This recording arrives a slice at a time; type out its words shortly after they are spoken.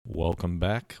welcome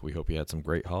back. We hope you had some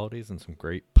great holidays and some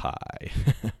great pie.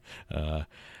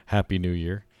 Happy New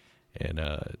Year. And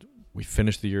we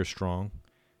finished the year strong,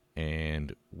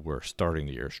 and we're starting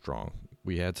the year strong.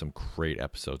 We had some great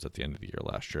episodes at the end of the year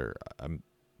last year. I'm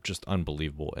just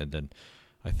unbelievable. And then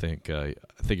I think you're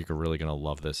really going to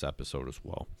love this episode as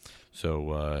well.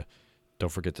 So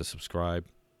don't forget to subscribe,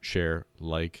 share,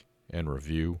 like, and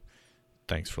review.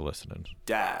 Thanks for listening.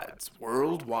 Dads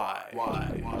Worldwide.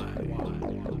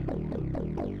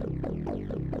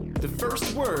 The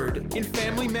first word in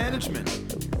family management,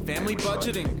 family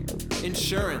budgeting,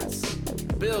 insurance,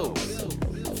 bills,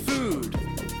 food,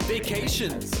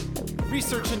 vacations,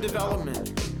 research and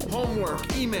development, homework,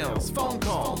 emails, phone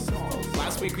calls.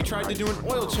 Last week we tried to do an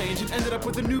oil change and ended up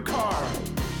with a new car.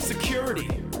 Security.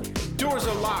 Doors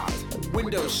are locked,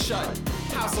 windows shut,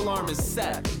 house alarm is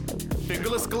set.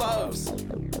 Fingerless gloves.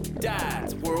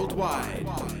 Dads Worldwide.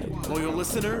 Loyal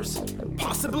listeners,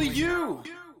 possibly you.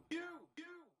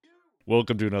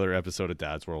 Welcome to another episode of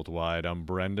Dads Worldwide. I'm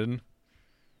Brendan.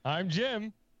 I'm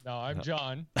Jim. No, I'm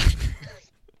John.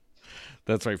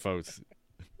 That's right, folks.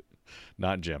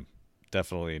 Not Jim.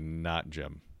 Definitely not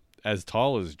Jim. As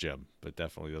tall as Jim, but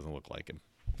definitely doesn't look like him.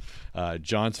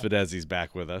 John Svedezzi's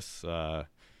back with us.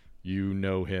 You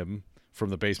know him from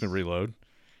the Basement Reload.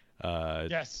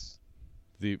 Yes.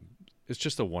 It's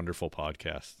just a wonderful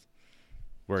podcast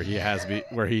where he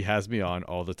has me on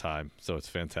all the time. So it's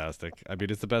fantastic. I mean,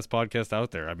 it's the best podcast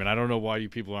out there. I mean, I don't know why you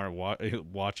people aren't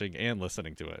watching and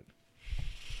listening to it.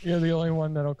 You're the only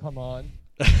one that'll come on.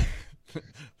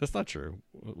 That's not true.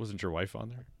 Wasn't your wife on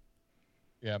there?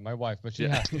 Yeah, my wife, but she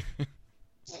has to.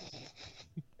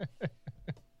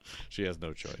 She has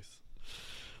no choice.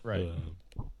 Right.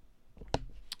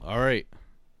 All right.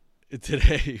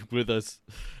 Today with us,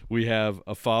 we have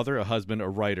a father, a husband, a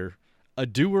writer, a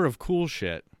doer of cool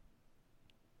shit.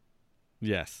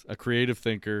 Yes, a creative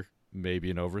thinker, maybe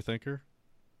an overthinker.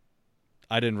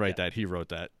 I didn't write that. He wrote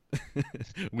that.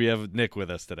 We have Nick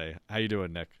with us today. How you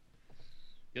doing, Nick?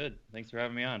 Good. Thanks for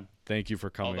having me on. Thank you for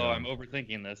coming Although on. I'm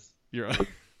overthinking this. You're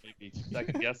Maybe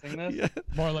second guessing this. Yeah.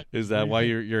 More like. Is that why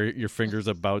your finger's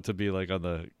about to be like on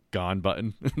the gone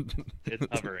button? It's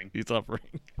hovering. He's hovering.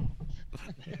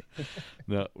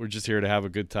 No, we're just here to have a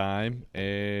good time,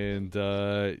 and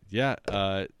so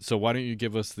why don't you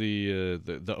give us the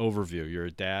overview? You're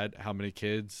a dad. How many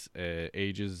kids?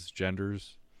 Ages,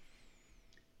 genders?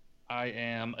 I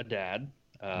am a dad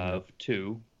of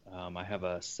two. I have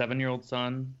a 7-year-old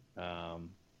son.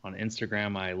 On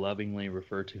Instagram, I lovingly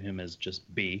refer to him as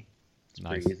just B. It's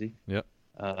Nice. pretty easy. Yep.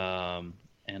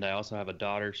 And I also have a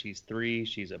daughter. She's 3.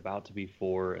 She's about to be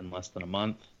 4 in less than a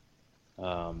month.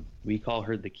 We call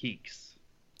her the Keeks.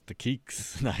 The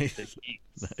Keeks. Nice. The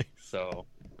Keeks. Nice. So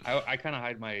I kind of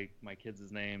hide my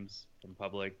kids' names from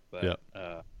public, but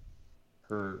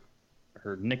her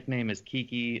nickname is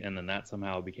Kiki, and then that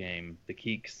somehow became the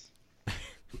Keeks.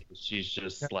 She's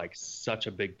just like such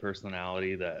a big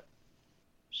personality that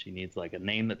she needs like a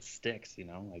name that sticks,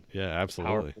 like Yeah,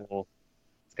 absolutely. powerful.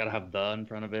 It's got to have the in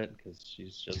front of it because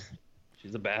she's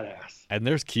a badass. And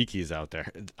there's Kikis out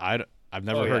there. I've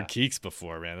never Oh, heard yeah. Keeks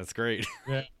before, man. That's great.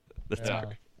 Yeah. That's Yeah.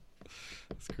 great.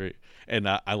 That's great. And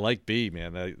I like B,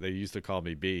 man. They used to call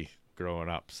me B growing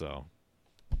up, so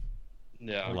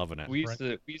Yeah, loving it. We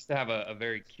used to have a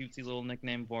very cutesy little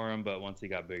nickname for him, but once he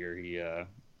got bigger, he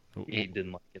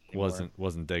didn't like it anymore.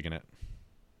 wasn't digging it.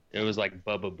 It was like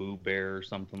Bubba Boo Bear or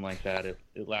something like that. It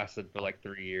lasted for like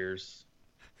 3 years.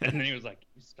 And then he was like,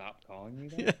 "You stopped calling me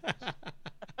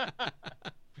that?"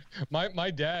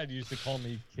 My dad used to call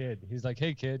me kid. He's like,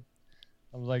 "Hey, kid."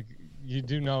 I was like, "You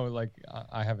do know, like,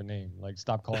 I have a name. Like,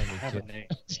 stop calling me I have a kid."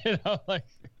 name. Like.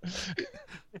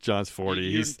 You're John's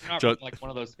 40. He's not John, from, like one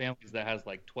of those families that has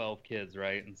like 12 kids,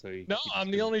 right? And so No,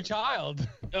 I'm the only child.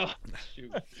 Oh,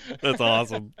 shoot. That's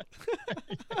awesome.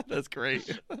 That's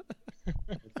great.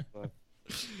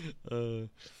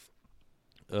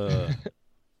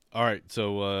 All right,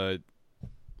 so we'll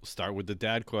start with the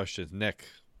dad questions. Nick,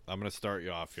 I'm going to start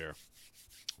you off here.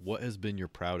 What has been your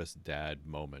proudest dad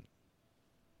moment?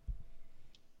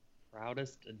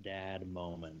 Proudest dad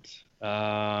moment.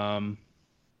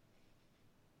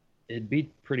 It'd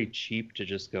be pretty cheap to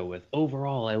just go with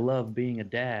overall. I love being a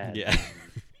dad. Yeah.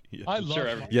 Yeah. I I'm love. sure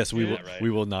everyone Yes, can we do will. that, right? We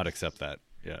will not accept that.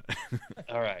 Yeah.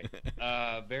 All right.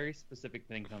 Very specific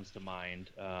thing comes to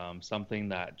mind. Something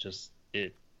that just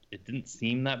it didn't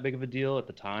seem that big of a deal at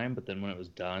the time, but then when it was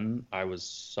done, I was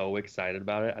so excited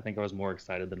about it. I think I was more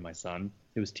excited than my son.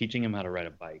 It was teaching him how to ride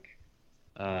a bike.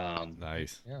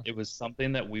 Nice. It was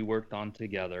something that we worked on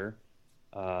together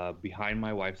behind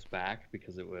my wife's back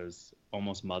because it was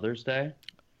almost Mother's Day.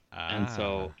 And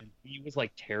so he was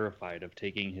like terrified of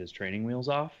taking his training wheels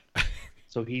off.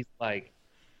 So he's like,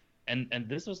 and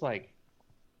this was like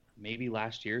maybe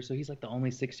last year. So he's like the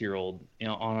only 6-year-old, in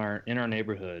our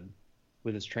neighborhood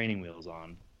with his training wheels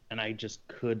on. And I just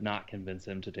could not convince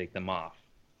him to take them off.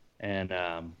 And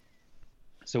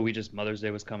so Mother's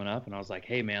Day was coming up, and I was like,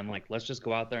 hey man, like let's just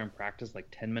go out there and practice like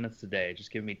 10 minutes a day.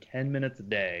 Just give me 10 minutes a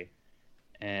day.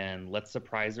 And let's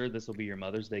surprise her. This will be your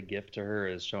Mother's Day gift to her,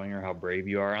 is showing her how brave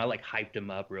you are. I like hyped him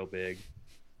up real big,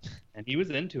 and he was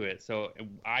into it. So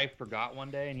I forgot one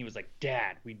day, and he was like,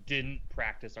 Dad, we didn't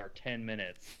practice our 10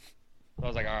 minutes. So I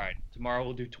was like, all right, tomorrow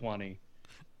we'll do 20.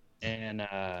 And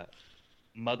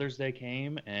Mother's Day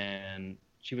came, and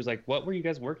she was like, what were you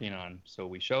guys working on? So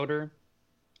we showed her.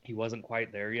 He wasn't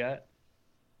quite there yet.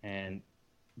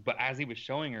 But as he was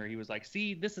showing her, he was like,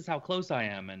 see, this is how close I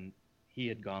am. And he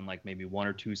had gone like maybe 1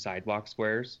 or 2 sidewalk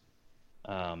squares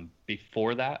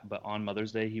before that, but on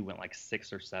Mother's Day he went like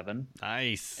 6 or 7.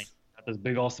 Nice. And he got this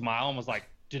big old smile and was like,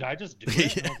 "Did I just do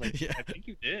it?" And I was like, "I think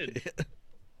you did."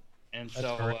 And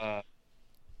so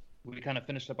we kind of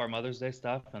finished up our Mother's Day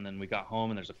stuff, and then we got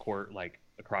home, and there's a court like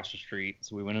across the street,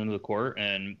 so we went into the court,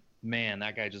 and man,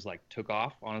 that guy just like took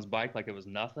off on his bike like it was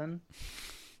nothing.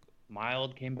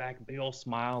 Smiled, came back, big old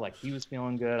smile, like he was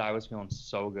feeling good. I was feeling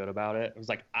so good about it. It was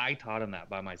like I taught him that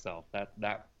by myself.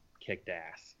 That kicked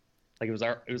ass. Like it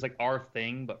was like our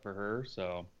thing, but for her.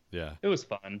 So yeah, it was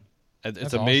fun.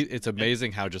 It's amazing. It's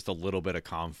amazing how just a little bit of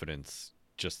confidence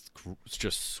just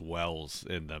swells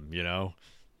in them. You know,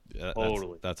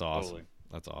 Totally. That's awesome. Totally.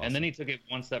 That's awesome. And then he took it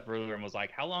one step further and was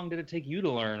like, how long did it take you to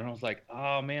learn? And I was like,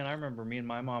 oh man, I remember me and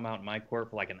my mom out in my court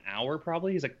for like an hour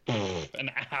probably. He's like,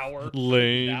 an hour?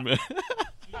 Lame.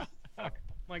 I'm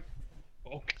like,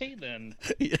 okay then.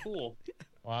 Yeah. Cool.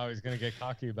 Wow, he's gonna get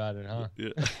cocky about it, huh? Yeah.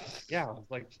 Yeah, I was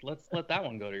like, let's let that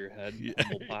one go to your head. Yeah.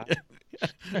 Humble pie.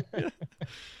 Yeah.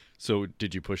 So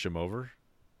did you push him over?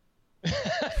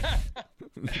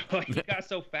 Well, he got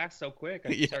so fast so quick,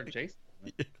 I just started chasing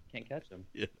him. Can't catch him.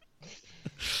 Yeah.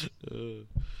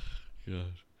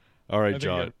 God. All right, I think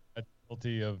John. I'm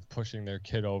guilty of pushing their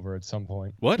kid over at some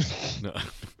point. What? No.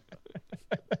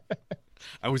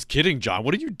 I was kidding, John.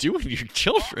 What are you doing to your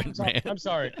children, man? I'm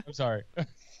sorry.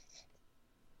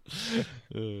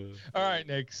 All right,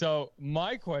 Nick. So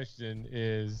my question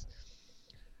is,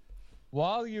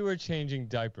 while you were changing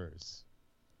diapers,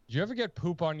 did you ever get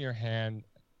poop on your hand?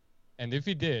 And if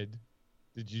you did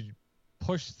you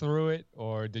push through it,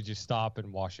 or did you stop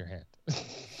and wash your hand?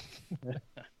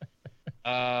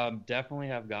 Definitely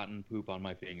have gotten poop on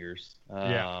my fingers.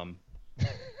 Yeah.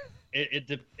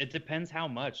 It depends how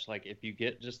much. Like if you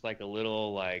get just like a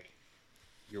little, like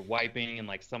you're wiping and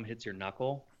like some hits your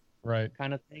knuckle, Right.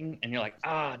 kind of thing, and you're like,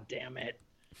 damn it.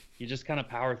 You just kind of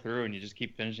power through and you just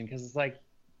keep finishing, because it's like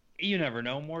you never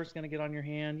know, more's gonna get on your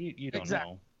hand. You don't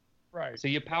know. Right. So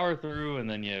you power through and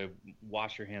then you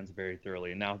wash your hands very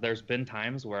thoroughly. Now there's been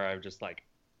times where I've just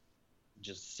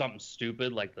something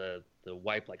stupid, like the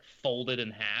wipe like folded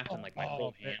in half and like my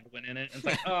whole hand went in it. And it's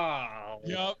like, oh.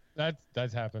 Yep.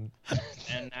 That's happened.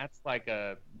 And that's like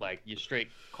you straight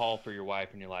call for your wife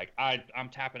and you're like, I'm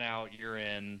tapping out, you're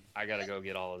in, I gotta go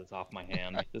get all of this off my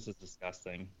hand. This is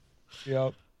disgusting.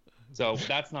 Yep. So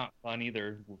that's not fun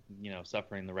either,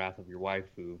 suffering the wrath of your wife,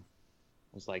 who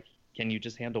was like, can you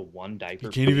just handle one diaper?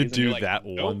 You can't even please? do Like, that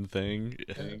nope. one thing.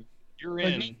 You're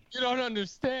in. Like, you don't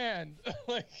understand.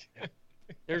 Like,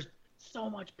 there's so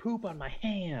much poop on my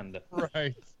hand.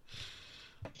 right.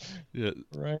 Yeah.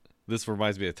 Right. This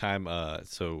reminds me of a time.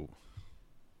 So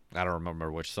I don't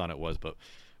remember which son it was, but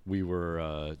we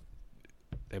were.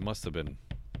 It must have been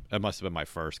my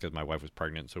first, because my wife was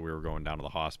pregnant, so we were going down to the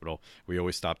hospital. We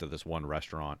always stopped at this one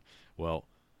restaurant. Well,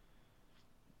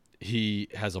 he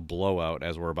has a blowout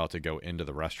as we're about to go into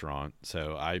the restaurant,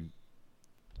 so I'm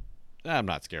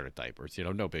not scared of diapers,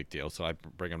 no big deal. So I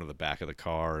bring him to the back of the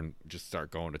car and just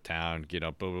start going to town,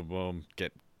 boom, boom, boom,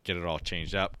 get it all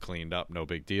changed up, cleaned up, no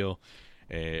big deal.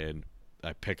 And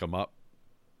I pick him up,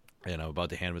 and I'm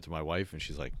about to hand him to my wife, and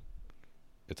she's like,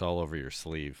 "It's all over your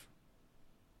sleeve."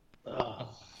 Oh,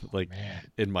 Like,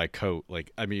 man. in my coat, like,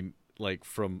 I mean, like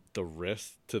from the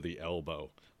wrist to the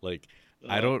elbow. Like,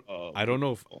 I don't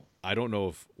know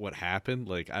if what happened.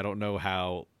 Like, I don't know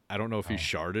if he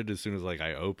sharded as soon as like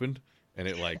I opened, and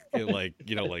it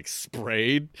like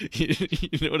sprayed.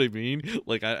 You know what I mean?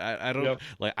 Like I don't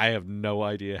like, I have no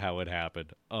idea how it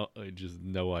happened. Just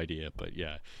no idea. But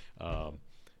yeah,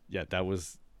 that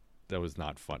was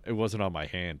not fun. It wasn't on my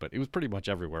hand, but it was pretty much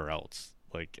everywhere else.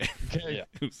 Like, Okay.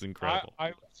 it was incredible.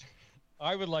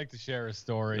 I would like to share a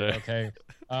story. Okay.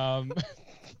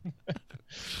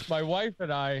 My wife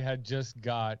and I had just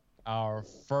got our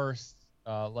first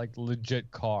like legit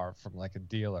car from like a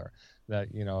dealer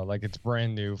that, you know, like it's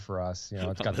brand new for us. You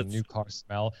know, it's got the new car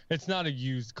smell. It's not a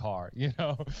used car, you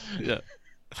know. Yeah.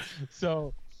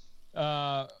 So,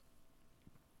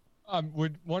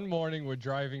 one morning we're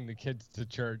driving the kids to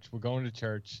church. We're going to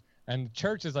church, and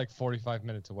church is like 45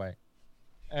 minutes away.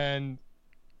 And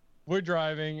we're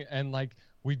driving, and like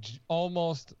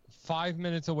almost 5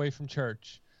 minutes away from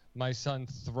church, my son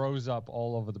throws up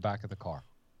all over the back of the car.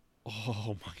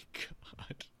 Oh my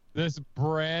God. This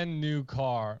brand new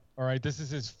car. All right, this is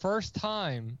his first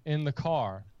time in the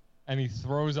car, and he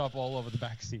throws up all over the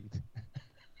back seat.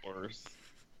 Worse.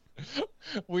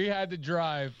 We had to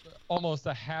drive almost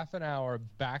a half an hour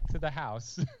back to the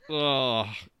house. Oh,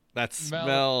 that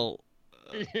smell.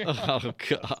 Yeah. Oh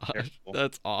God,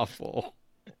 that's awful.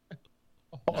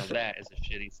 Now that is a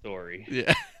shitty story.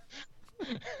 Yeah.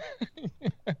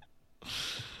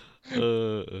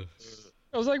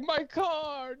 I was like, my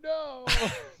car, no.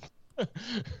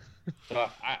 So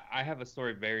I have a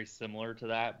story very similar to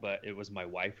that, but it was my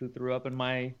wife who threw up in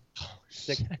my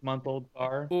 6-month-old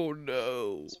car. Oh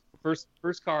no.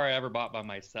 First car I ever bought by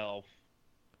myself,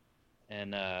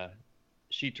 and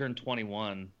she turned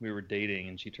 21. We were dating,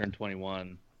 and she turned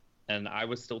 21, and I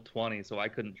was still 20, so I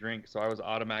couldn't drink, so I was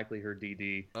automatically her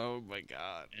DD. Oh my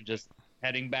God. And just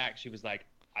heading back, she was like,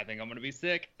 "I think I'm gonna be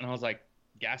sick," and I was like,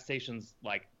 "Gas station's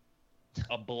like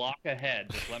a block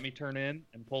ahead. Just let me turn in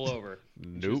and pull over."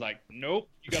 Nope. She was like, "Nope,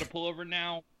 you got to pull over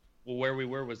now." Well, where we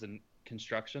were was in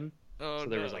construction, Oh so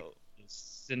there no. was like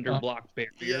cinder block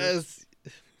barriers. Yes.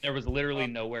 There was literally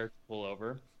nowhere to pull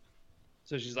over.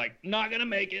 So she's like, "Not gonna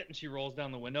make it," and she rolls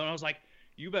down the window, and I was like,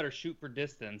 "You better shoot for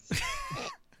distance."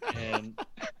 And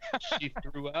she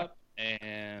threw up,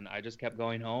 and I just kept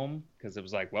going home because it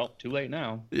was like, well, too late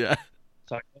now. Yeah.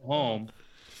 So I go home,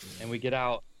 and we get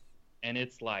out, and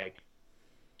it's like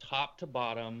top to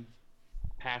bottom,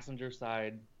 passenger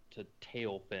side to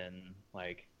tail fin,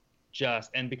 like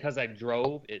and because I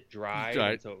drove, it dried,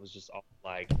 Right. and so it was just all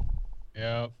like,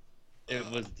 Yeah. it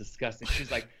was disgusting.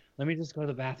 She's like, "Let me just go to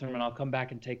the bathroom and I'll come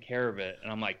back and take care of it."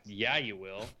 And I'm like, "Yeah, you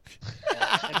will."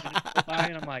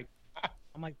 And I'm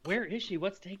like, "Where is she?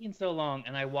 What's taking so long?"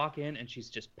 And I walk in, and she's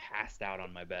just passed out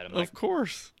on my bed. I'm like, Of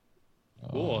course.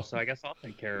 "Cool, so I guess I'll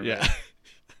take care of Yeah. it."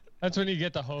 That's when you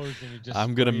get the hose and you just.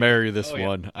 I'm gonna squeeze. marry this Oh, yeah.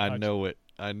 one. I know it.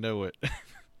 I know it.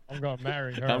 I'm gonna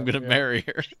marry her. I'm gonna yeah. marry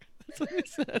her. That's what he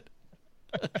said.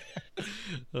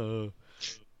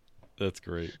 That's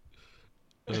great.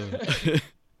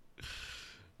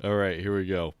 All right, here we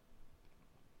go.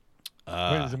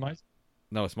 Wait, is it my?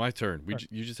 No, it's my turn. Sorry.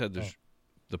 You just had Oh.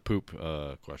 the poop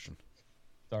question.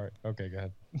 Sorry. Okay, go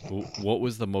ahead. What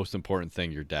was the most important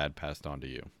thing your dad passed on to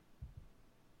you?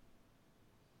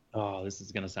 Oh, this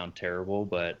is gonna sound terrible,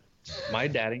 but my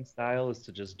dadding style is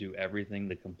to just do everything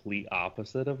the complete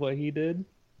opposite of what he did.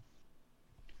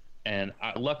 And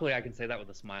luckily, I can say that with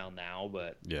a smile now.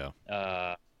 But Yeah.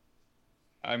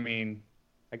 I mean,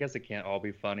 I guess it can't all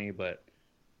be funny, but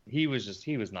he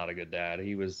was not a good dad.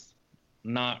 He was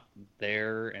not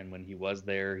there, and when he was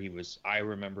there, I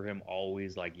remember him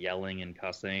always like yelling and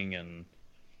cussing, and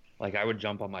like I would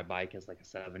jump on my bike as like a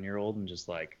 7-year-old and just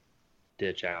like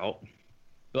ditch out,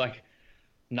 like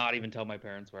not even tell my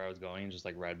parents where I was going, and just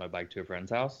like ride my bike to a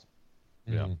friend's house.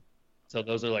 Yeah. Mhm. So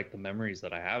those are like the memories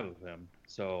that I have of him.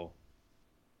 So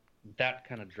that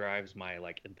kind of drives my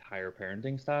like entire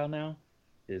parenting style now,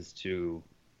 is to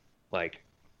like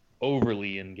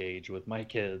overly engage with my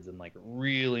kids and like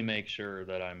really make sure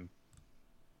that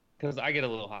because I get a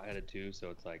little hot-headed too. So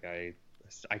it's like I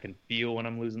can feel when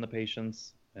I'm losing the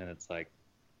patience, and it's like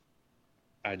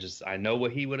I know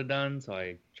what he would have done, so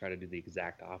I try to do the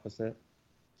exact opposite.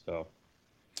 So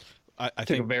I took a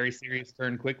think very serious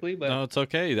turn quickly, but no, it's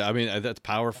okay. I mean, that's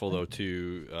powerful though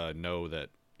to know that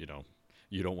you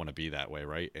don't want to be that way,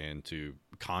 right? And to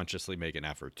consciously make an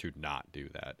effort to not do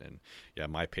that. And yeah,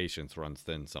 my patience runs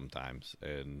thin sometimes,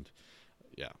 and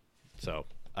yeah, so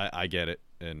I get it,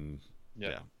 and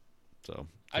yeah, so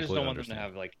I just don't want them to understand.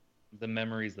 have like the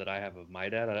memories that I have of my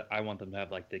dad. I want them to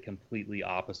have like the completely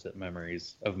opposite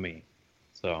memories of me.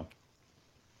 So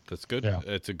That's good. Yeah.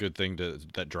 It's a good thing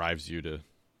that drives you to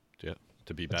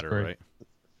be That's better, great. right?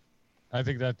 I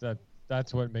think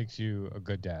that's what makes you a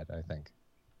good dad. I think.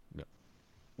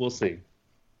 we'll see.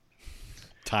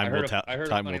 Time will tell. I heard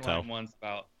Time a funny will tell. line once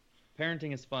about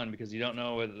parenting is fun because you don't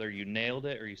know whether you nailed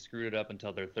it or you screwed it up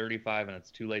until they're 35 and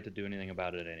it's too late to do anything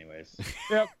about it anyways.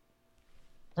 Yep.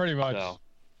 Pretty much. So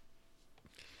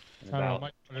in I don't know, about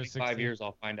my daughter's 25 16. years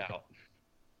I'll find out.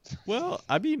 Well,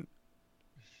 I mean,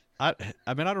 I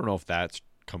don't know if that's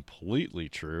completely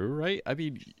true, right? I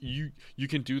mean, you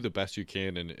can do the best you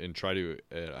can and try to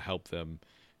help them,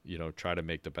 try to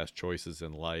make the best choices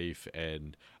in life,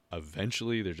 and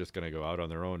eventually they're just going to go out on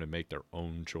their own and make their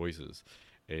own choices.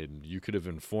 And you could have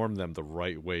informed them the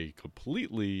right way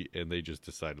completely, and they just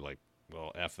decided, like,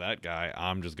 well, F that guy,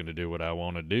 I'm just going to do what I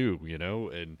want to do,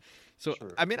 And so,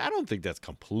 Sure. I mean, I don't think that's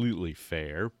completely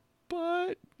fair,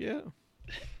 but yeah.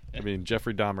 I mean,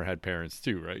 Jeffrey Dahmer had parents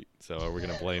too, right? So are we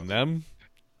going to blame them?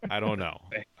 I don't know.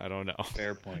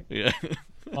 Fair point. Yeah.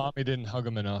 Mommy didn't hug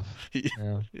him enough.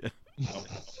 Yeah.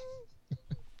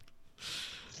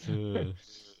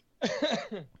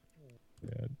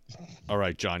 Yeah. All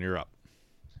right, John, you're up.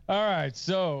 All right.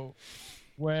 So,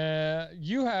 when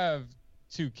you have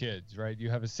 2 kids, right? You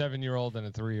have a 7-year-old and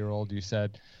a 3-year-old, you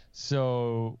said.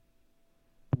 So,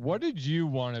 what did you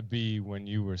want to be when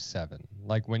you were 7?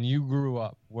 Like, when you grew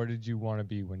up, what did you want to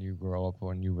be when you grew up,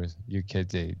 when you were your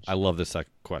kid's age? I love this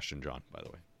question, John, by the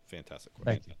way. Fantastic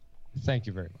question. Thank you. Thank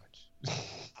you very much.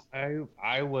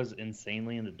 I was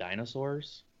insanely into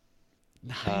dinosaurs.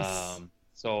 Nice.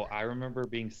 So I remember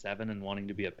being 7 and wanting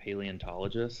to be a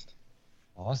paleontologist.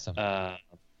 Awesome. Uh,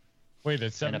 Wait,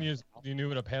 at 7 years old, you knew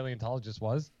what a paleontologist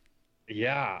was?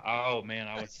 yeah. Oh man,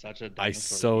 I was such a dinosaur I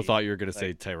so geek. thought you were going to say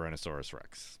Like, Tyrannosaurus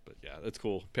Rex. But yeah, that's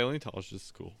cool. Paleontologist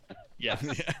is cool. yes.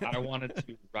 Yeah. I wanted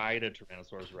to ride a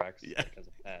Tyrannosaurus Rex Yeah. because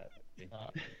of that.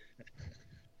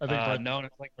 I think right No,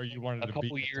 it's like where you wanted a to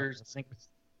couple be. years.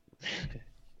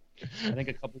 I think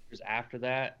a couple years after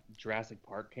that, Jurassic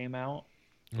Park came out.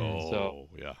 Oh, So-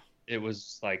 yeah. It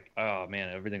was like, oh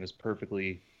man, everything was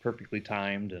perfectly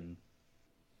timed, and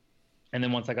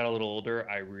then once I got a little older,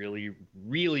 I really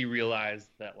realized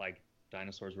that like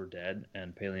dinosaurs were dead,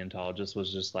 and paleontologist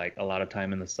was just like a lot of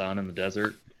time in the sun in the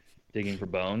desert digging for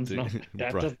bones. And I was like,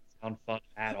 that Right. doesn't sound fun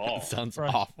at all. It sounds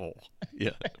Right. awful. Yeah.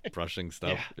 Brushing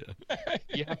stuff. Yeah.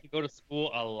 You have to go to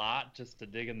school a lot just to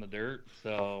dig in the dirt.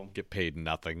 So Get paid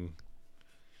nothing.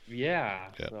 yeah,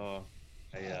 Yeah. so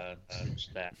I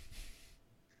ditched that.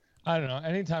 I don't know.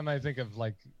 Anytime I think of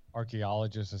like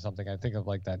archaeologists or something, I think of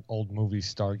like that old movie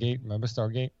Stargate. Remember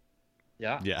Stargate?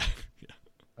 Yeah. Yeah.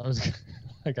 I was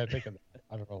like, I think of that.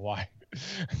 I don't know why.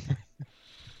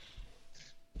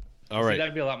 All See, right.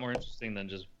 that'd be a lot more interesting than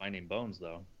just finding bones,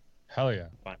 though. Hell yeah.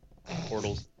 Find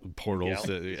portals. Portals.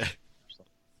 Yeah.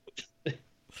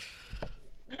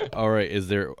 All right.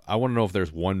 I want to know if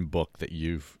there's one book that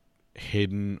you've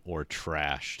hidden or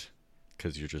trashed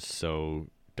because you're just so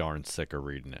darn sick of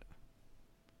reading it.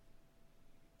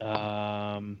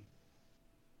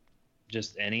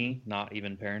 Just any, not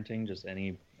even parenting, just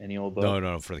any old book.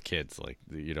 No, for the kids, like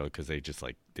because they just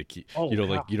like they keep, Oh,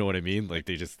 like God. what I mean. Like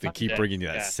they keep Yeah, bringing you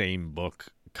that yeah. same book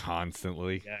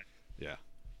constantly. Yeah.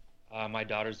 Yeah. My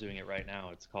daughter's doing it right now.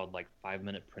 It's called like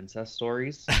 5-Minute Princess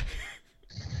Stories,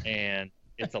 and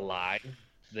it's a lie.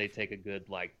 They take a good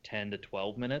like 10 to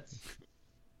 12 minutes.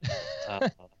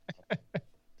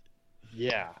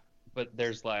 Yeah, but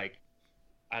there's like,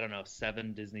 I don't know,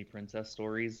 7 Disney princess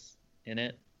stories in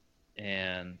it,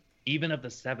 and even of the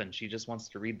 7, she just wants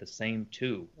to read the same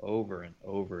 2 over and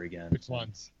over again. Which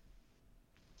ones?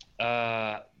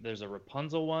 There's a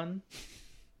Rapunzel one,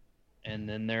 and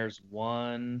then there's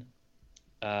one.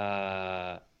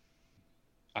 I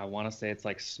want to say it's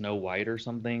like Snow White or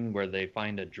something, where they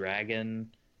find a dragon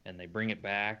and they bring it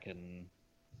back, and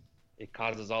it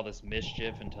causes all this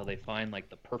mischief until they find like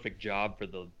the perfect job for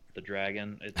the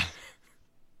dragon. It's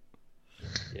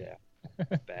yeah,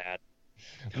 bad.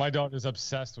 My daughter's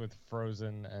obsessed with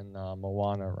Frozen and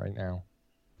Moana right now.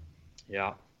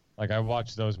 Yeah. Like I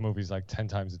watch those movies like 10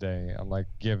 times a day. I'm like,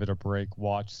 give it a break.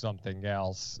 Watch something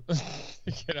else.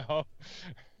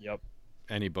 Yep.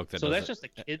 Any book that So that's doesn't-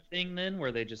 just a kid thing then,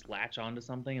 where they just latch onto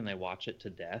something and they watch it to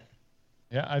death.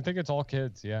 Yeah, I think it's all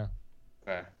kids. Yeah.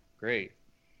 Okay, great.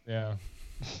 Yeah.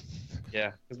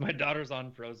 Yeah, because my daughter's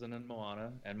on Frozen and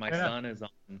Moana, and my Yeah. son is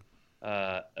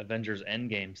on Avengers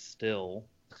Endgame still.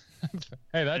 Hey,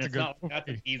 And that's a it's good not, movie. that's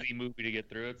an easy movie to get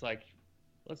through. It's like,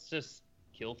 let's just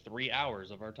kill 3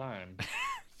 hours of our time.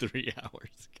 3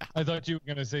 hours. God. I thought you were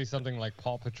going to say something like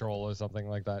Paw Patrol or something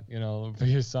like that, for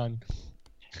your son.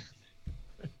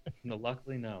 No,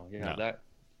 luckily, no. Yeah, No. that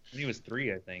he was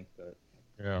 3, I think, but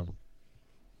Yeah.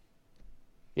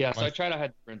 yeah. So My- I tried to hide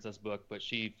the princess book, but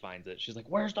she finds it. She's like,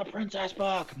 "Where's the princess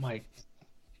book?" I'm like,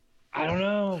 "I don't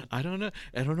know. I don't know.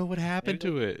 I don't know what happened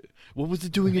to it. What was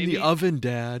it doing in Maybe- the oven,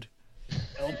 Dad?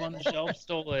 Elf on the Shelf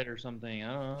stole it or something.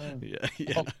 I don't know. Yeah.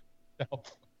 Yeah. Oh,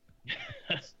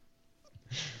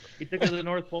 He took it to the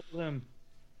North Pole with him."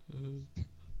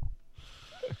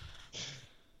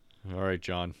 All right,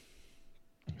 John.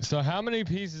 So how many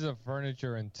pieces of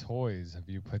furniture and toys have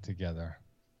you put together?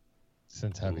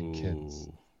 since having kids.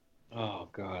 Ooh. Oh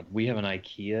God, we have an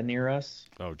IKEA near us.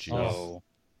 Oh, geez. So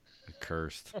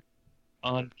Cursed.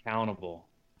 uncountable.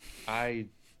 IKEA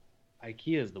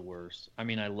is the worst. I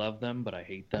mean, I love them, but I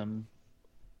hate them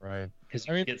Right. because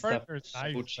I you mean, get the stuff furniture's so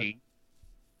nice, but- cheap.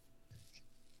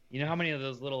 You know how many of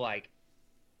those little like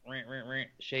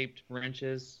shaped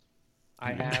wrenches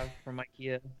I have from IKEA?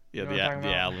 Yeah, You know the what I'm talking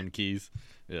about? Allen keys.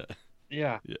 Yeah.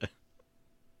 Yeah. Yeah.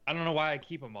 I don't know why I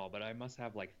keep them all, but I must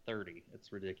have like 30.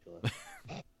 It's ridiculous.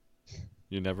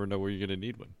 You never know where you're going to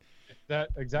need one. That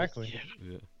exactly.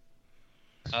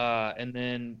 Yeah. And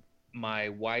then my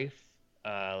wife,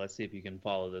 let's see if you can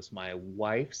follow this. My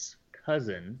wife's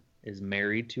cousin is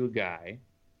married to a guy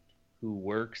who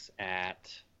works at,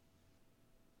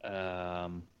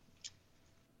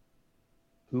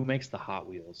 who makes the Hot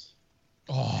Wheels?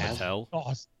 Oh, Mattel?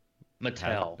 awesome.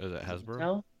 Mattel. Is it Hasbro?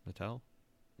 Mattel? Mattel?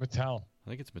 Mattel. I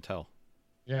think it's Mattel.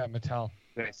 Yeah, Mattel.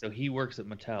 Okay, so he works at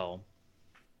Mattel.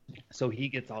 So he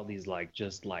gets all these like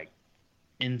just like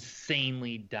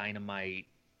insanely dynamite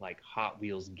like Hot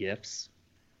Wheels gifts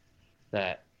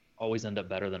that always end up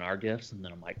better than our gifts. And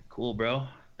then I'm like, cool, bro.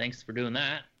 Thanks for doing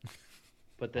that.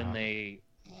 But then Wow. they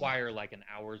require like an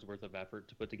hour's worth of effort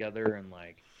to put together and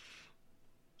like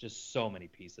just so many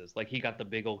pieces. Like he got the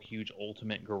big old huge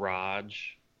ultimate garage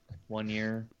one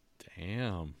year.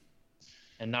 Damn.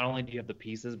 And not only do you have the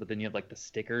pieces, but then you have like the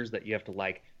stickers that you have to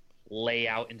like lay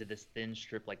out into this thin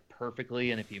strip like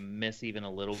perfectly. And if you miss even a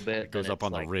little bit, It goes then up it's,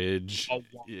 on like, the ridge. all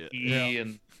wonky, Yeah.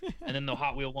 and then the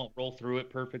Hot Wheel won't roll through it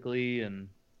perfectly. And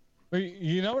But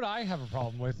you know what I have a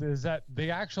problem with is that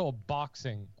the actual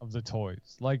boxing of the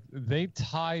toys. Like they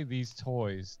tie these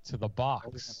toys to the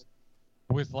box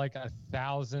with like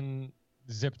 1,000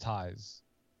 zip ties.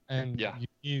 And Yeah. you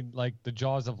need like the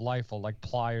jaws of life or like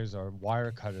pliers or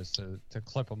wire cutters to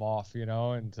clip them off, you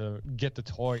know, and to get the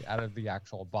toy out of the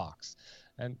actual box.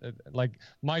 And like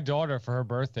my daughter for her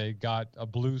birthday got a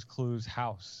Blue's Clues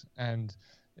house, and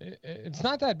it's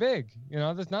not that big, you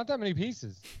know. There's not that many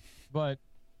pieces, but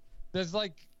there's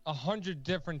like 100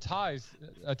 different ties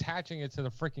attaching it to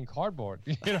the freaking cardboard.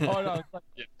 You know, and I was like,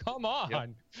 Yeah. come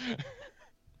on.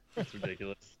 it's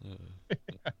ridiculous.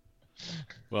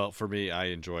 Well, for me, I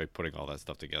enjoy putting all that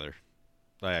stuff together.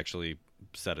 I actually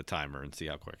set a timer and see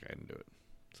how quick I can do it.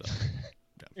 So,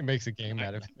 It makes a game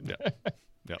out of it.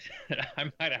 yeah. I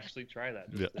might actually try that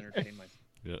just to entertain myself.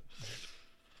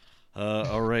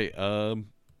 Yeah. All right.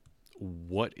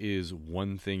 What is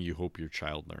one thing you hope your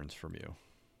child learns from you?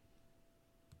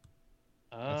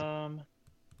 That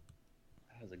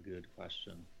is a good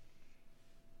question.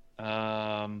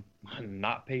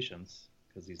 Not patience,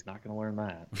 because he's not going to learn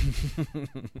that.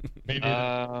 Maybe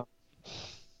I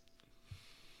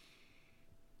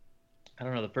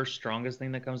don't know. The first strongest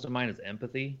thing that comes to mind is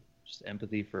empathy, just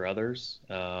empathy for others.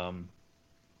 And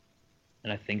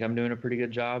I think I'm doing a pretty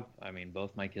good job. I mean,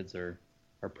 both my kids are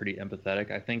pretty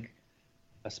empathetic. I think,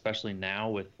 especially now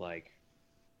with like,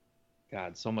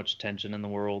 God, so much tension in the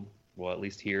world. Well, at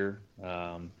least here,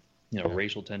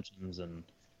 racial tensions and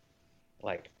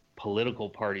like political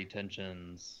party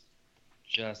tensions,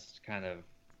 just kind of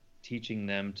teaching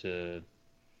them to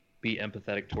be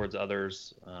empathetic towards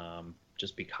others,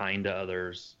 just be kind to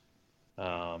others,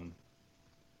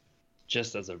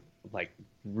 just as a like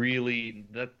really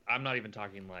that I'm not even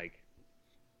talking like,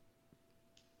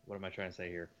 what am I trying to say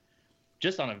here?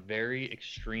 Just on a very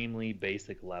extremely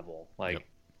basic level, like Yep.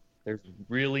 there's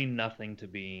really nothing to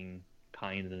being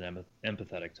kind and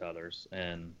empathetic to others,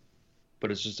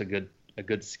 but it's just a good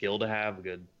skill to have, a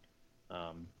good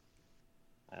I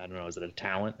don't know, is it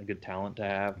a good talent to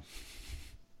have?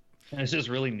 And it's just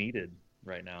really needed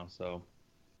right now. So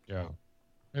Yeah,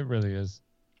 it really is.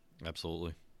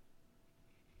 Absolutely.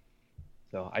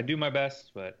 So I do my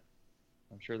best, but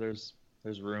I'm sure there's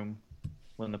room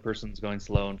when the person's going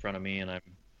slow in front of me and I'm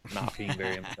not being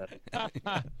very empathetic.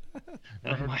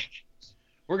 And I'm like,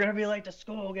 we're gonna be late to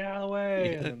school, get out of the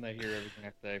way. And then they hear everything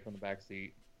I say from the back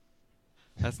seat.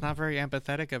 That's not very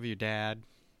empathetic of you, Dad.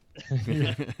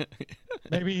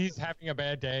 Maybe he's having a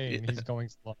bad day and he's going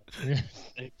slow.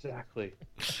 Exactly.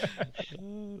 That's He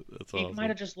awesome. might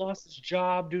have just lost his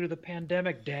job due to the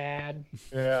pandemic, Dad.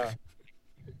 Yeah.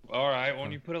 All right,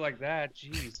 when you put it like that,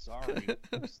 geez, sorry.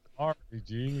 Sorry,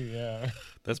 G. Yeah.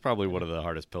 That's probably one of the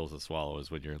hardest pills to swallow is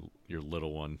when your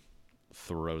little one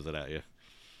throws it at you.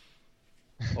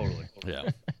 Totally. Yeah.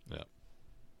 Yeah.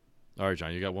 All right,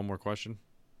 John, you got one more question?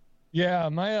 Yeah,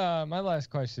 my last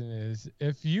question is,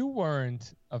 if you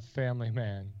weren't a family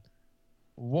man,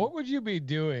 what would you be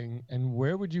doing and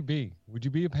where would you be? Would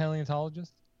you be a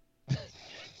paleontologist?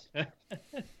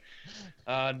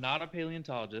 Not a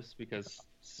paleontologist because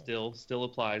Still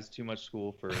applies. Too much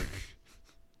school for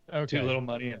Okay. too little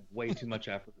money and way too much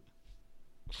effort.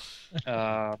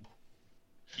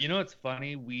 It's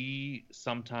funny. We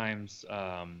sometimes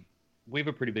we have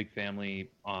a pretty big family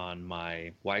on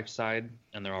my wife's side,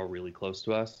 and they're all really close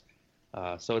to us.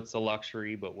 So it's a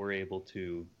luxury, but we're able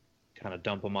to kind of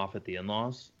dump them off at the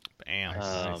in-laws. Bam.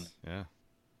 Nice. Yeah.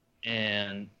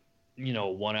 And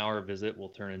 1 hour visit will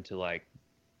turn into like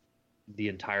the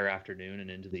entire afternoon and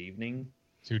into the evening.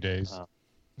 2 days.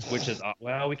 Which is,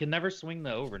 we can never swing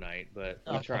the overnight, but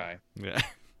we try. Yeah.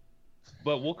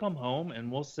 But we'll come home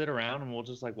and we'll sit around and we'll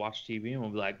just like watch TV and we'll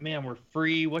be like, man, we're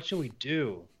free. What should we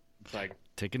do? It's like,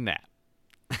 take a nap.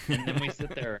 and then we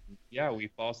sit there and we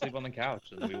fall asleep on the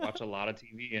couch and we watch a lot of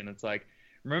TV. And it's like,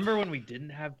 remember when we didn't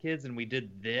have kids and we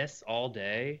did this all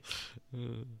day?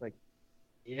 Like,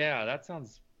 yeah, that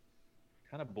sounds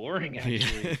kind of boring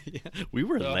actually. Yeah. We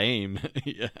were lame.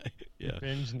 Yeah.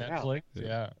 Binge Netflix.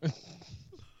 Yeah.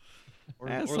 Or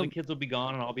the kids will be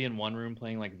gone and I'll be in one room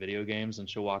playing like video games and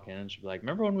she'll walk in and she'll be like,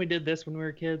 remember when we did this when we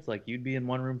were kids? Like you'd be in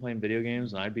one room playing video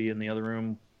games and I'd be in the other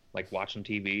room like watching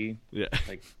TV. Yeah.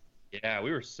 Like, yeah,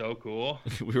 we were so cool.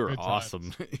 We were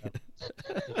awesome.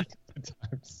 Good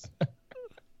times.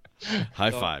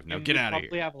 High five. Now get out of here. We'd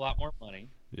probably have a lot more money.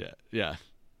 Yeah. Yeah.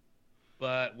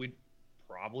 But we'd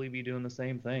probably be doing the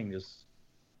same thing, just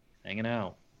hanging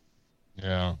out.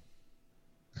 Yeah.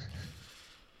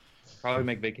 Probably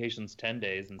make vacations 10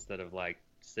 days instead of like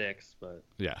 6, but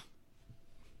yeah.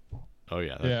 Oh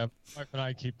yeah. Yeah. My wife and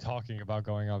I keep talking about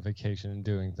going on vacation and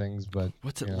doing things, but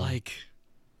what's it like?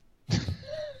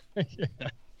 Yeah.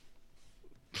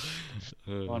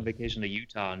 Go on vacation to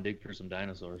Utah and dig for some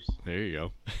dinosaurs. There you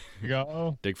go.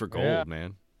 Go. Dig for gold,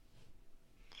 man.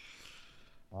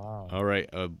 Wow. All right.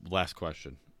 Last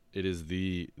question. It is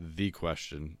the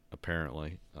question,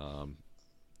 apparently.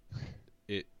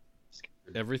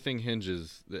 Everything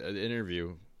hinges. The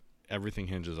interview. Everything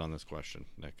hinges on this question.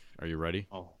 Nick, are you ready?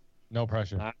 Oh, no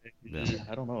pressure. I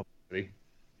don't know. Buddy.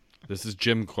 This is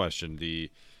Jim question.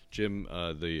 Jim,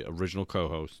 the original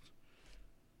co-host,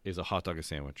 is a hot dog a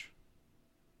sandwich?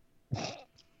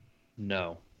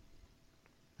 No.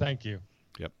 Thank you.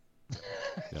 Yep.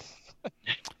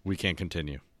 We can't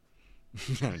continue.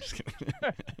 No, I'm just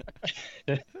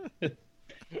kidding.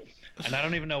 And I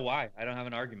don't even know why. I don't have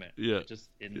an argument. Yeah.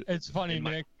 It's funny, in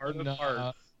my Nick. heart of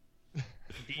hearts,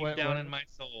 deep down in my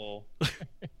soul, it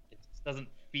just doesn't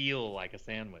feel like a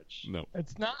sandwich. No.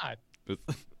 It's not. I'm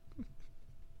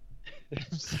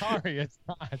sorry, it's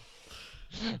not.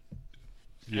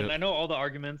 Yep. And I know all the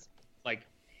arguments like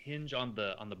hinge on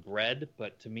the bread,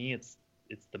 but to me it's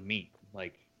the meat.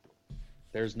 Like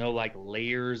there's no like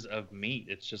layers of meat.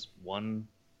 It's just one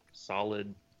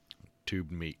solid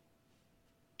tube meat.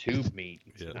 Tube meat.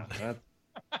 Yeah.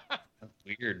 That's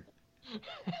weird.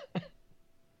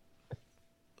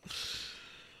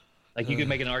 Like you could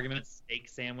make an argument, steak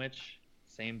sandwich,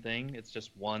 same thing. It's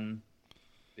just one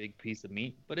big piece of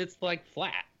meat, but it's like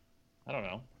flat. I don't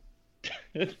know.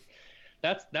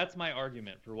 That's my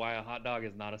argument for why a hot dog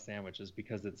is not a sandwich, is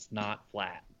because it's not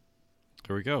flat.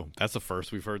 Here we go. That's the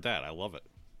first we've heard that. I love it.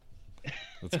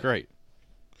 That's great.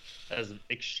 That is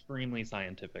extremely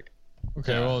scientific.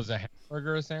 Okay, well, is a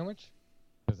hamburger a sandwich?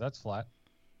 Because that's flat.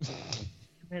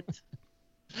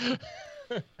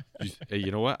 Hey,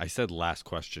 you know what? I said last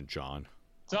question, John.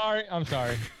 I'm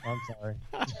sorry.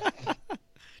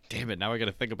 Damn it! Now I got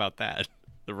to think about that.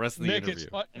 The rest of the Nick, interview.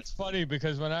 it's funny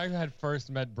because when I had first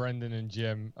met Brendan and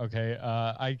Jim,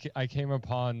 I came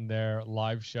upon their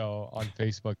live show on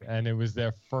Facebook, and it was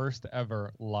their first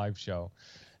ever live show,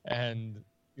 and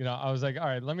I was like, all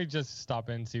right, let me just stop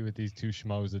in and see what these two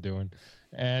schmoes are doing,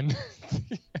 and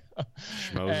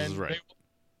schmoes is right.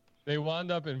 They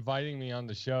wound up inviting me on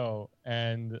the show,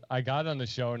 and I got on the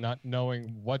show not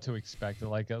knowing what to expect.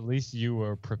 Like, at least you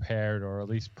were prepared, or at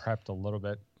least prepped a little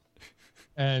bit.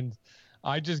 And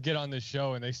I just get on the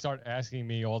show, and they start asking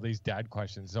me all these dad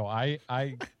questions. So I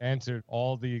answered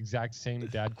all the exact same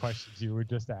dad questions you were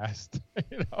just asked.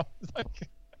 It's like,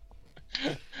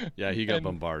 yeah, he got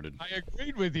bombarded. I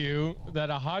agreed with you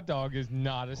that a hot dog is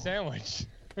not a sandwich.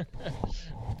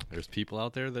 There's people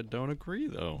out there that don't agree,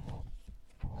 though.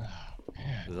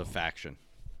 There's a faction.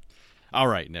 All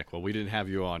right, Nick. Well, we didn't have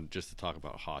you on just to talk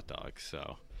about hot dogs,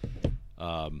 so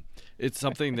it's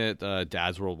something that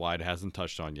Dads Worldwide hasn't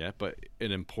touched on yet, but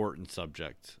an important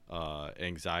subject: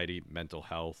 anxiety, mental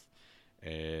health,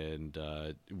 and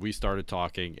we started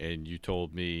talking, and you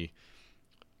told me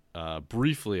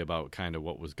briefly about kind of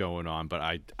what was going on, but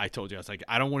I told you, I was like,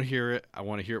 I don't want to hear it. I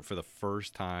want to hear it for the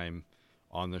first time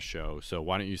on the show. So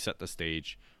why don't you set the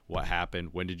stage? What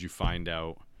happened? When did you find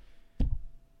out?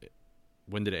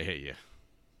 When did it hit you?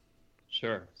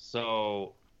 Sure.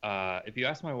 So, if you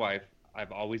ask my wife,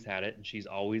 I've always had it, and she's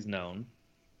always known.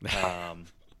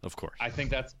 Of course. I think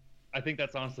that's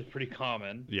honestly pretty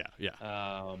common. Yeah.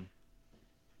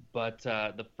 But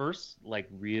the first like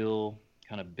real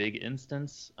kind of big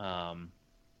instance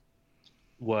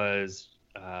was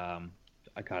I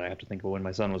have to think of when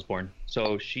my son was born.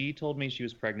 So she told me she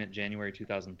was pregnant January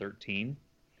 2013,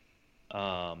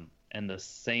 and the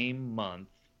same month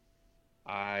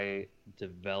I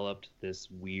developed this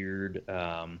weird,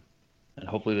 and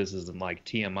hopefully this isn't like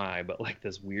TMI, but like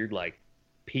this weird like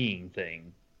peeing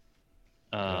thing,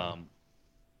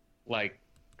 like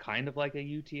kind of like a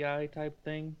UTI type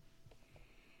thing.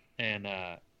 And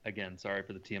again, sorry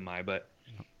for the TMI, but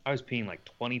I was peeing like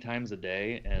 20 times a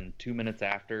day, and 2 minutes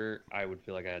after, I would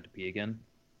feel like I had to pee again.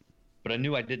 But I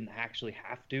knew I didn't actually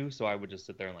have to, so I would just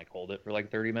sit there and like hold it for like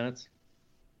 30 minutes.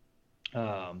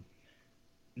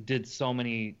 Did so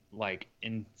many like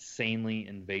insanely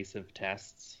invasive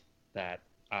tests that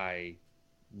I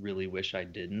really wish I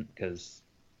didn't, because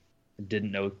I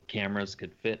didn't know cameras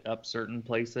could fit up certain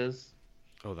places.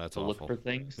 Oh, that's to awful. Look for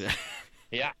things.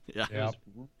 Yeah. It was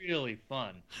really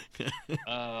fun.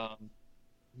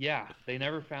 Yeah, they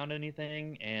never found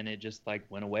anything, and it just like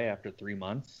went away after 3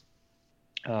 months.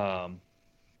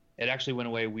 It actually went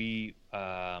away. We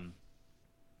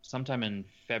sometime in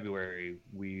February,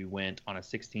 we went on a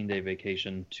 16-day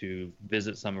vacation to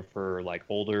visit some of her like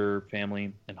older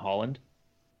family in Holland.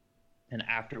 And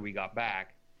after we got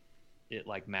back, it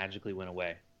like magically went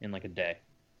away in like a day.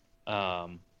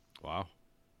 Wow.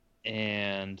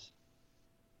 And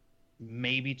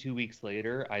maybe 2 weeks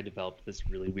later, I developed this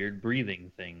really weird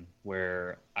breathing thing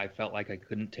where I felt like I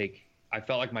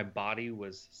felt like my body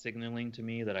was signaling to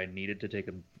me that I needed to take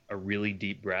a really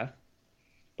deep breath,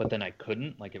 but then I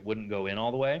couldn't, like it wouldn't go in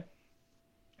all the way.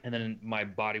 And then my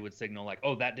body would signal like,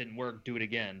 oh, that didn't work, do it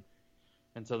again.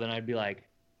 And so then I'd be like,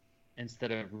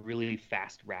 instead of really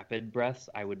fast, rapid breaths,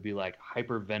 I would be like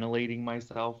hyperventilating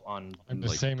myself on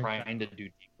like trying to do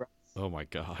deep breaths. Oh my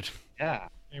God. Yeah.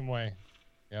 Same way.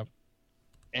 Yep.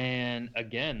 And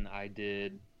again,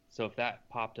 so if that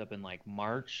popped up in like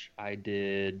March, I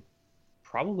did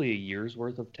probably a year's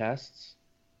worth of tests.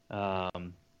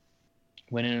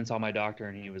 Went in and saw my doctor,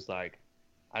 and he was like,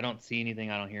 I don't see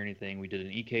anything. I don't hear anything. We did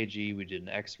an EKG. We did an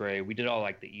X-ray. We did all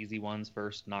like the easy ones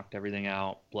first, knocked everything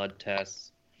out, blood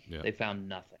tests. Yeah. They found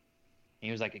nothing. And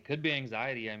he was like, it could be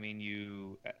anxiety. I mean,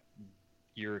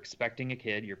 you're expecting a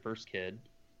kid, your first kid.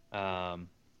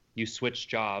 You switched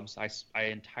jobs. I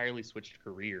entirely switched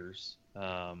careers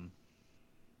from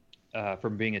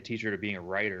being a teacher to being a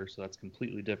writer, so that's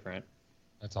completely different.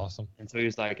 That's awesome. And so he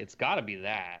was like, it's got to be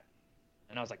that.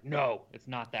 And I was like, no, it's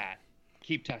not that.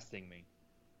 Keep testing me.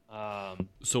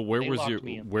 So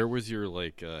where was your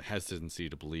like hesitancy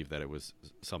to believe that it was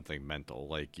something mental,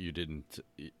 like you didn't,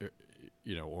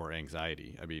 or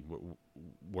anxiety? I mean,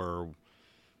 was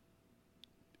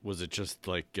it just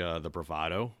like the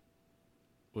bravado?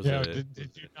 Did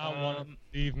you not want to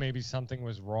believe maybe something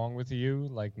was wrong with you,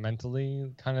 like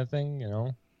mentally kind of thing,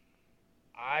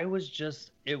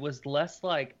 it was less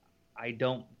like I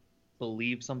don't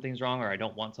believe something's wrong, or I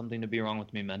don't want something to be wrong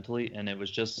with me mentally, and I was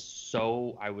just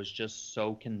so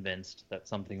convinced that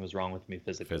something was wrong with me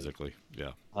physically.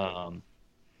 Yeah.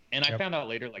 And I found out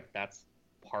later, like, that's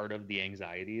part of the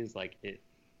anxiety, is like it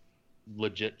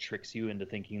legit tricks you into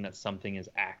thinking that something is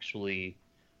actually,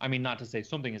 I mean, not to say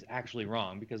something is actually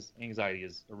wrong, because anxiety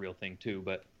is a real thing too,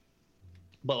 but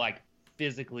like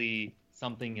physically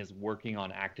something is working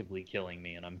on actively killing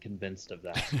me, and I'm convinced of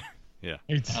that. Yeah.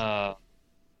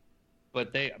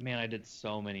 But I did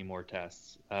so many more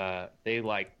tests. They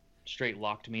like straight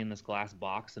locked me in this glass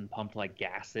box and pumped like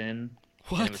gas in.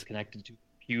 What? And it was connected to a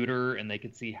computer, and they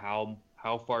could see how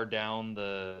far down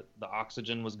the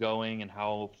oxygen was going and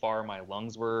how far my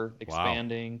lungs were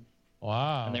expanding.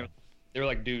 Wow. And they were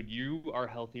like, dude, you are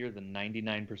healthier than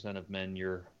 99% of men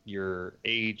your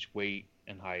age, weight,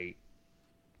 and height.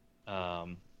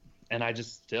 And I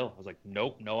was like,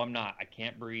 nope, no, I'm not. I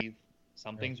can't breathe.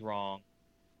 Something's wrong.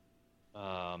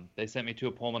 They sent me to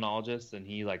a pulmonologist, and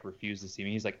he like refused to see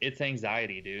me. He's like, it's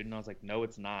anxiety, dude. And I was like, no,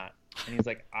 it's not. And he's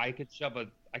like, I could shove a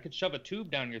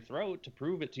tube down your throat to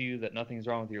prove it to you that nothing's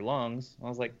wrong with your lungs. And I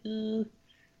was like, no,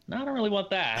 I don't really want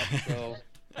that. So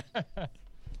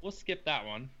we'll skip that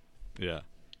one. Yeah.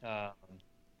 I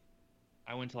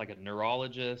went to like a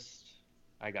neurologist.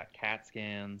 I got CAT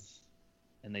scans,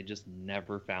 and they just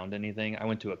never found anything. I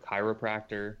went to a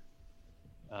chiropractor.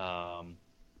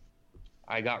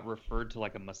 I got referred to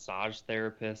like a massage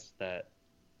therapist that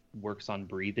works on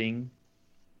breathing.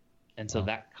 And so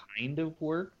that kind of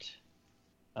worked.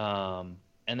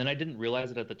 And then I didn't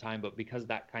realize it at the time, but because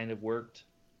that kind of worked,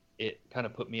 it kind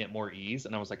of put me at more ease.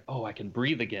 And I was like, oh, I can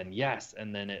breathe again. Yes.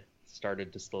 And then it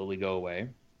started to slowly go away.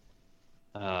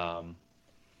 But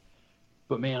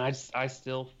man, I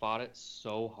still fought it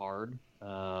so hard,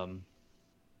 and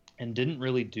didn't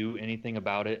really do anything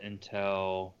about it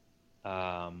until,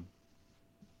 I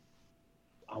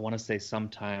want to say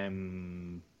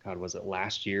sometime, God, was it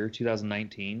last year,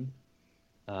 2019?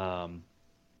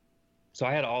 So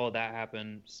I had all of that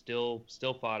happen, still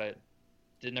fought it,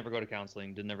 didn't ever go to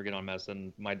counseling, didn't ever get on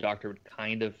medicine. My doctor would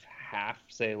kind of half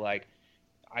say, like,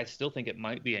 I still think it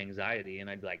might be anxiety. And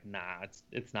I'd be like, nah,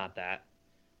 it's not that.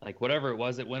 Like, whatever it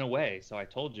was, it went away. So I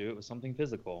told you it was something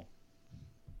physical.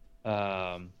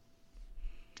 And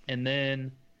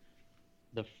then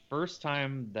the first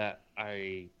time that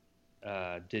I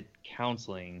did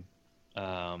counseling,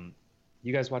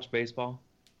 you guys watch baseball?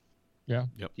 Yeah.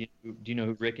 Yep. Do you know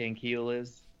who Rick Ankiel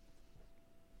is?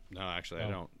 No, actually, I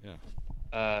don't.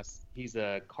 Yeah. He's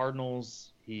a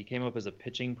Cardinals. He came up as a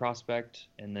pitching prospect,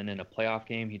 and then in a playoff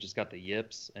game, he just got the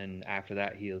yips, and after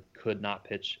that, he could not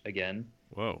pitch again.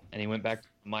 Whoa. And he went back to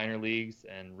the minor leagues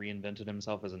and reinvented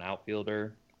himself as an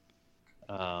outfielder,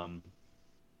 and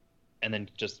then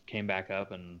just came back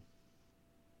up and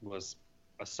was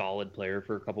a solid player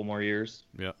for a couple more years.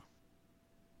 Yeah.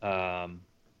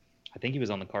 I think he was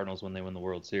on the Cardinals when they won the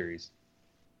World Series.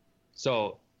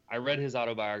 So I read his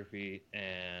autobiography,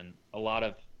 and a lot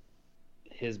of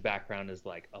his background is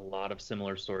like a lot of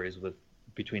similar stories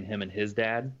between him and his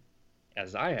dad,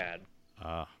 as I had.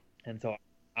 And so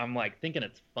I'm like thinking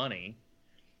it's funny.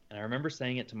 And I remember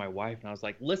saying it to my wife, and I was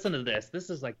like, listen to this. This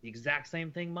is like the exact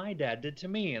same thing my dad did to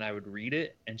me. And I would read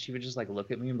it, and she would just like look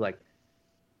at me and be like,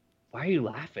 why are you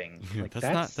laughing? Like,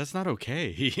 that's not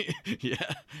okay. Yeah.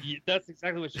 That's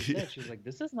exactly what she said. She was like,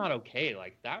 this is not okay.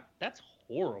 Like, that's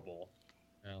horrible.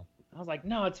 No. I was like,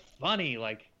 no, it's funny.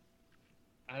 Like,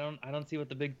 I don't see what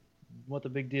the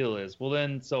big deal is. Well,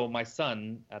 then, so my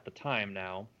son at the time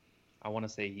now, I want to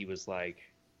say he was like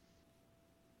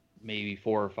maybe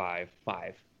 4 or 5,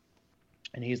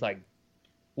 and he's like,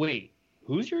 wait,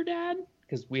 who's your dad?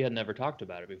 Because we had never talked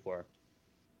about it before.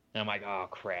 And I'm like, oh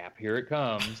crap, here it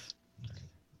comes.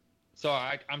 So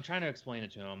I'm trying to explain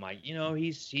it to him. I'm like,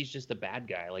 he's just a bad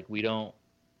guy. Like, we don't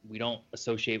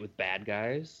associate with bad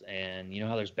guys, and you know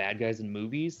how there's bad guys in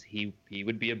movies? He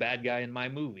would be a bad guy in my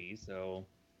movie, so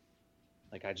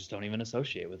like I just don't even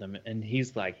associate with him. And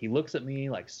he's like, he looks at me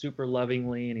like super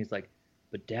lovingly, and he's like,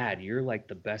 but Dad, you're like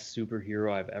the best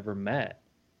superhero I've ever met.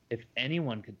 If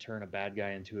anyone could turn a bad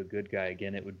guy into a good guy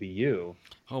again, it would be you.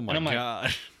 Oh my God.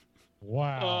 Like,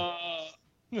 wow.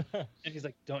 And he's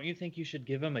like, don't you think you should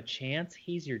give him a chance?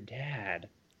 He's your dad.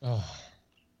 Oh.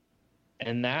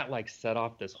 And that like set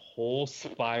off this whole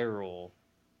spiral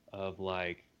of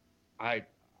like, I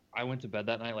went to bed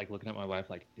that night like looking at my wife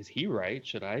like, is he right?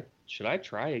 Should I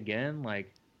try again?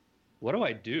 Like, what do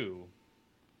I do?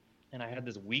 And I had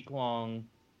this week-long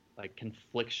like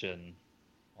confliction,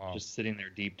 just sitting there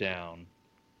deep down.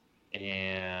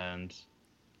 And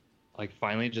like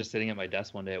finally just sitting at my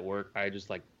desk one day at work, I just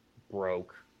like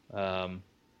broke. I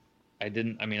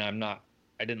didn't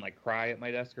like cry at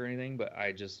my desk or anything, but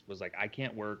I just was like, I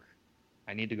can't work.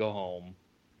 I need to go home,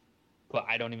 but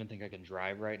I don't even think I can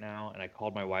drive right now. And I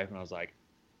called my wife and I was like,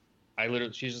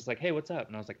 she's just like, hey, what's up?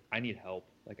 And I was like, I need help.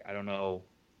 Like, I don't know.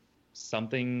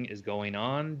 Something is going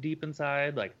on deep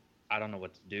inside. Like, I don't know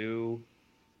what to do.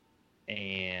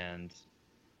 And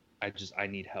I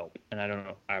need help. And I don't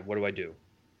know. What do I do?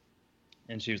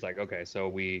 And she was like, okay, so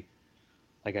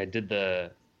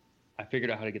I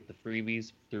figured out how to get the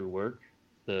freebies through work,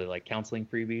 the like counseling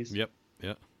freebies. Yep.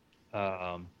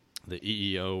 The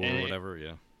EEO or whatever.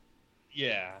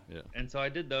 Yeah. And so I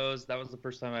did those. That was the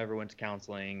first time I ever went to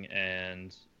counseling.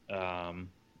 And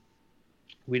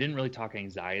we didn't really talk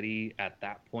anxiety at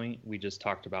that point. We just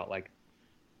talked about like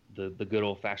the good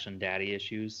old fashioned daddy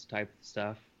issues type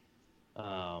stuff.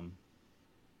 And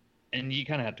you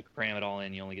kind of have to cram it all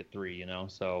in. You only get 3,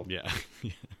 so yeah.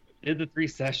 Did the 3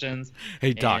 sessions.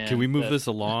 Hey Doc, can we move this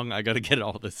along? I got to get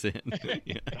all this in.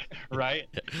 Yeah. Right?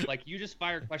 Like, you just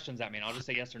fire questions at me and I'll just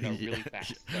say yes or no really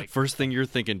fast. Like, first thing you're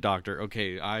thinking, doctor.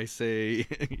 Okay, I say.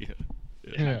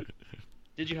 Yeah.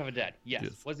 Did you have a dad?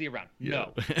 Yes. Was he around? Yeah.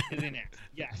 No. Is he next?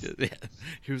 Yes. Yeah.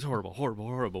 He was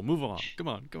horrible. Move on. Come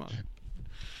on.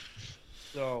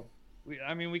 So, we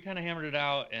kind of hammered it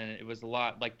out, and it was a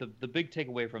lot. Like, the big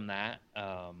takeaway from that,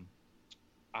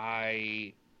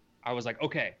 I was like,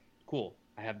 okay, cool.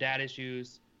 I have dad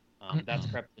issues. That's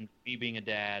crept into me being a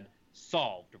dad.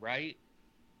 Solved, right?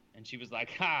 And she was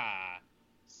like, ha.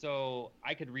 So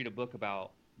I could read a book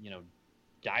about,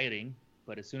 dieting,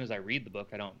 but as soon as I read the book,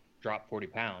 I don't drop 40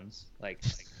 pounds. Like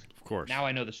Of course. now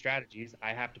I know the strategies.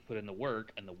 I have to put in the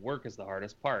work, and the work is the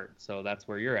hardest part. So that's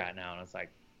where you're at now. And it's like,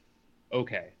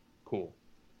 okay, cool.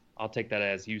 I'll take that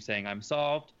as you saying I'm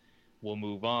solved. We'll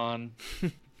move on.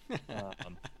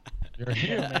 You're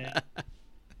here, man.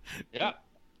 Yeah,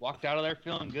 walked out of there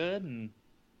feeling good,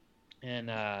 and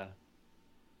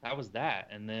that was that.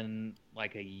 And then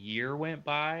like a year went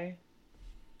by,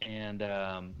 and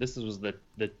this was the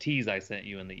tease I sent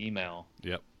you in the email.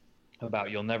 Yep.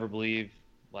 About you'll never believe,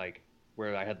 like,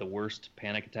 where I had the worst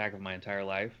panic attack of my entire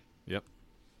life. Yep.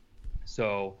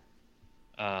 So,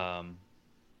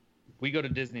 we go to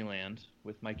Disneyland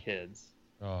with my kids,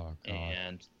 Oh, God.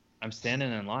 and I'm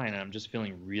standing in line, and I'm just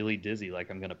feeling really dizzy, like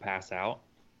I'm gonna pass out.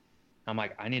 I'm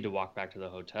like, I need to walk back to the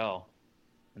hotel.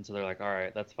 And so they're like, all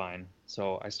right, that's fine.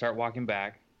 So I start walking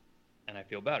back, and I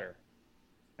feel better.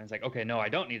 And it's like, okay, no, I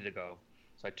don't need to go.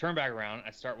 So I turn back around,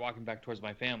 I start walking back towards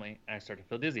my family, and I start to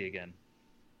feel dizzy again.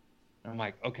 And I'm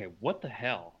like, okay, what the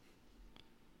hell?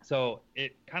 So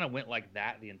it kind of went like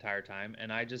that the entire time,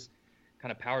 and I just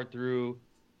kind of powered through.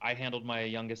 I handled my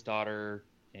youngest daughter,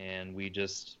 and we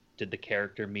just did the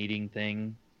character meeting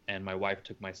thing, and my wife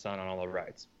took my son on all the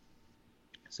rides.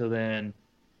 So then,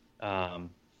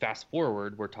 fast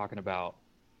forward, we're talking about,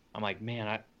 I'm like,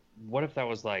 man, what if that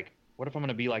was like, what if I'm going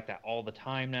to be like that all the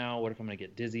time now? What if I'm going to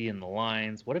get dizzy in the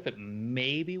lines? What if it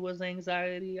maybe was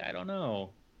anxiety? I don't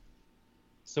know.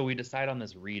 So we decide on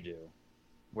this redo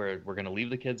where we're going to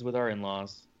leave the kids with our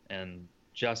in-laws, and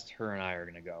just her and I are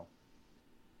going to go.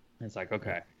 And it's like,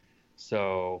 okay.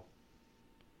 So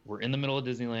we're in the middle of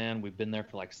Disneyland. We've been there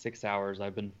for like 6 hours.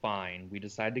 I've been fine. We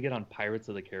decided to get on Pirates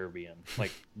of the Caribbean,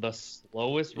 like the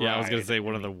slowest ride. Yeah, I was gonna say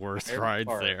one of the worst rides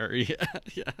park. there. Yeah,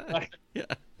 yeah, Like, yeah,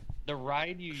 the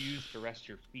ride you use to rest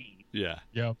your feet. yeah.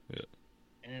 Yep.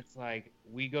 And it's like,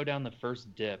 we go down the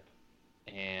first dip,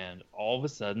 and all of a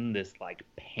sudden this like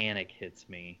panic hits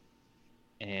me,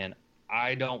 and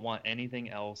I don't want anything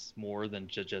else more than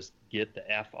to just get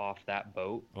the F off that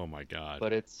boat. Oh my God.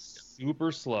 But it's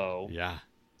super slow. Yeah.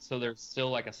 So there's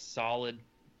still like a solid,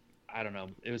 I don't know,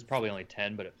 it was probably only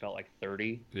 10, but it felt like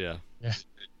 30. Yeah. Yeah.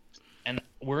 And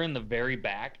we're in the very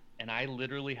back, and I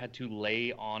literally had to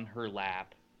lay on her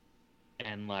lap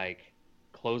and like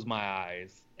close my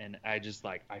eyes. And I just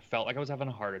like, I felt like I was having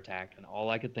a heart attack, and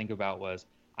all I could think about was,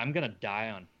 I'm going to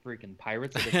die on freaking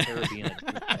Pirates of the Caribbean.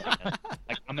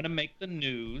 Like, I'm going to make the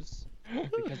news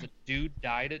because a dude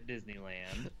died at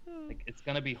Disneyland. Like, it's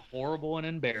going to be horrible and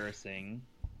embarrassing.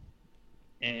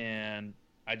 And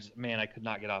I just, man, I could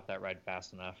not get off that ride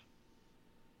fast enough.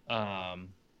 But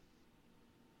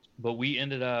we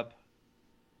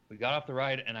got off the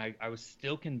ride, and I was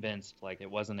still convinced like it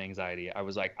wasn't anxiety. I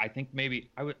was like, I think maybe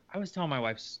I was telling my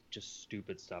wife just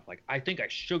stupid stuff. Like, I think I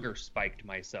sugar spiked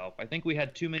myself. I think we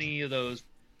had too many of those,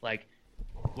 like,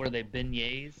 what are they,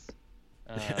 beignets?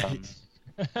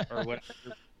 Or whatever.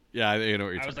 Yeah, you know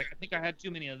what you're I was like, I think I had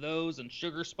too many of those and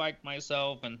sugar spiked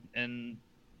myself, and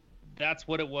that's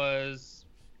what it was.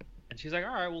 And she's like,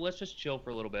 all right, well, let's just chill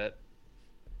for a little bit.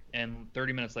 And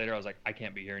 30 minutes later, I was like, I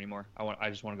can't be here anymore. I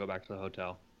just want to go back to the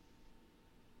hotel.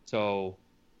 So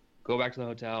go back to the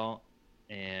hotel,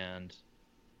 and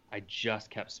I just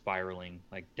kept spiraling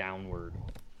like downward.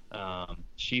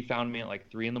 She found me at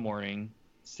like 3 a.m,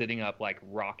 sitting up, like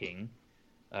rocking.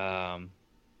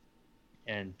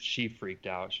 And she freaked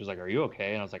out. She was like, are you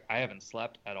okay? And I was like, I haven't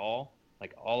slept at all.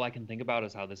 Like, all I can think about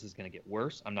is how this is going to get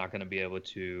worse. I'm not going to be able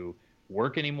to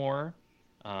work anymore.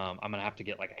 I'm going to have to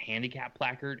get like a handicap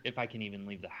placard if I can even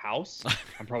leave the house.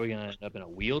 I'm probably going to end up in a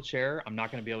wheelchair. I'm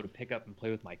not going to be able to pick up and play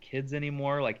with my kids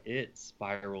anymore. Like, it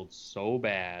spiraled so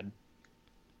bad.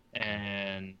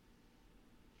 And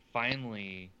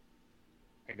finally,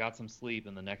 I got some sleep.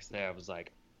 And the next day I was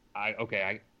like,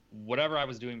 whatever I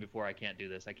was doing before, I can't do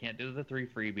this. I can't do the 3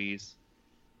 freebies.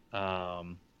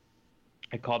 I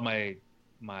called my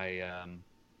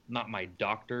not my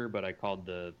doctor, but I called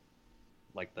the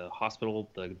hospital,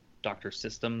 the doctor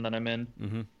system that I'm in,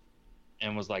 mm-hmm.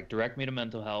 and was like, direct me to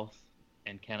mental health,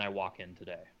 and can I walk in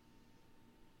today?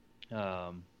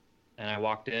 And I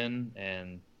walked in,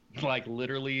 and like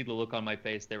literally the look on my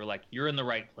face, they were like, you're in the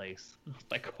right place. I was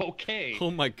like, okay.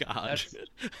 Oh my God.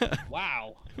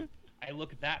 Wow. I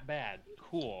look that bad.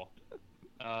 Cool.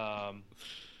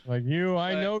 Like you,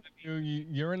 I know you.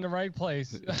 You're in the right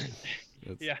place.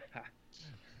 Yeah.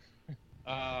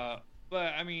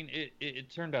 But I mean, it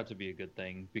turned out to be a good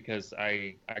thing, because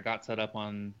I got set up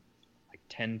on like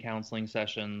 10 counseling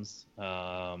sessions,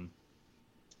 and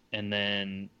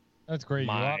then That's great.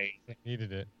 You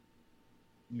needed it.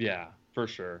 Yeah, for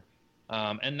sure.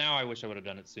 And now I wish I would have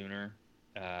done it sooner.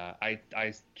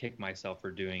 I kicked myself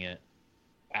for doing it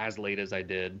as late as I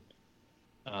did.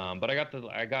 But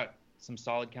I got some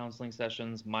solid counseling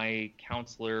sessions. My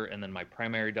counselor and then my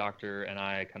primary doctor and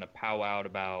I kind of powwowed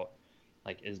about,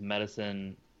 like, is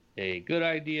medicine a good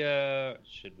idea?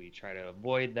 Should we try to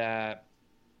avoid that?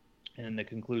 And the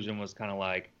conclusion was kind of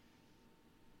like,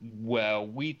 well,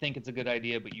 we think it's a good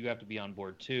idea, but you have to be on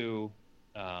board too.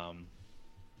 And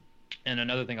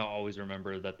another thing I'll always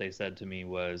remember that they said to me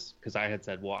was, because I had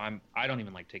said, well, I don't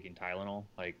even like taking Tylenol.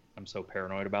 Like, I'm so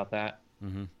paranoid about that.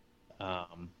 Mm-hmm.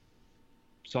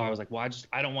 So I was like, well,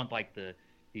 I don't want like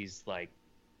these like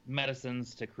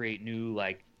medicines to create new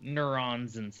like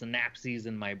neurons and synapses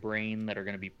in my brain that are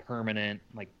going to be permanent,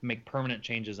 like make permanent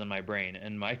changes in my brain.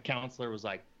 And my counselor was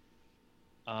like,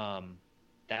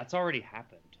 that's already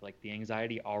happened. Like, the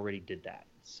anxiety already did that.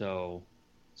 So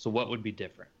what would be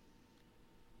different?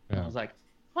 Yeah. I was like,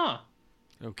 huh.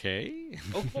 Okay.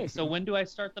 Okay, so when do I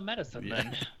start the medicine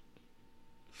then?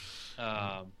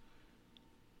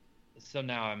 So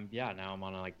now I'm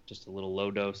on like just a little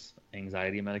low dose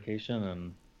anxiety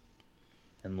medication,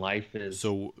 and life is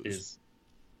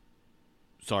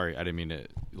Sorry, I didn't mean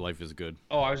it. Life is good.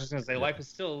 Oh, I was just gonna say life is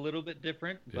still a little bit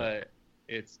different, but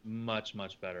it's much,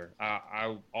 much better.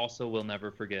 I also will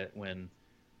never forget when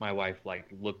my wife like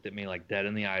looked at me like dead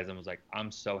in the eyes and was like,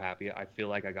 "I'm so happy. I feel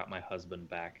like I got my husband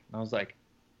back." And I was like,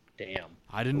 "Damn."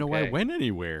 I didn't know I went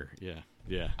anywhere.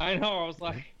 Yeah. I know. I was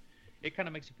like, it kind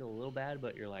of makes you feel a little bad,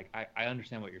 but you're like, I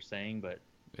understand what you're saying, but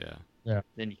yeah.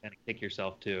 Then you kind of kick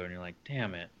yourself too, and you're like,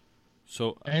 damn it.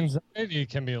 So anxiety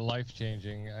can be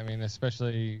life-changing. I mean,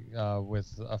 especially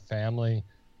with a family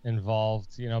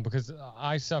involved, you know, because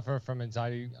I suffer from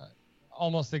anxiety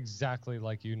almost exactly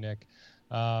like you, Nick,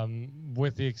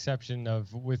 with the exception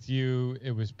of with you,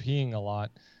 it was peeing a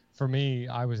lot. For me,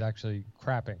 I was actually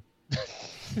crapping.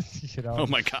 You know? Oh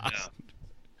my God.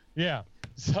 Yeah.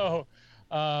 So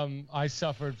I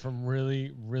suffered from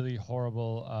really, really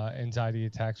horrible anxiety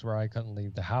attacks where I couldn't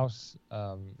leave the house,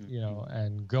 you know,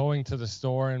 and going to the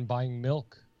store and buying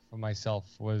milk for myself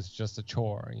was just a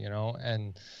chore, you know.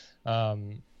 And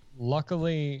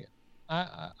luckily,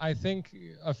 I think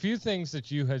a few things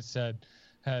that you had said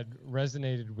had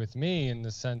resonated with me in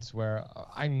the sense where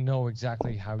I know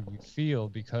exactly how you feel,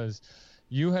 because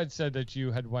you had said that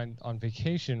you had went on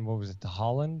vacation. What was it, to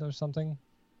Holland or something?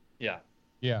 Yeah.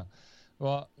 Yeah.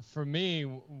 Well, for me,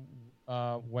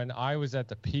 when I was at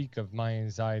the peak of my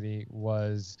anxiety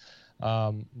was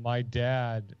my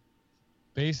dad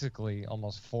basically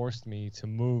almost forced me to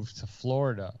move to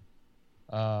Florida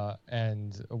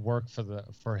and work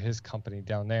for his company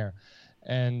down there.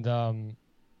 And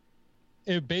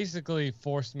it basically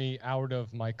forced me out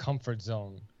of my comfort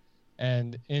zone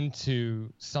and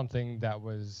into something that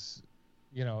was,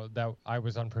 you know, that I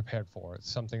was unprepared for,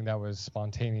 something that was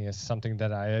spontaneous, something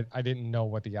that I didn't know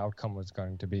what the outcome was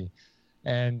going to be.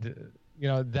 And, you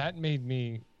know, that made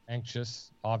me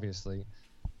anxious, obviously.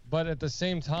 But at the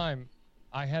same time,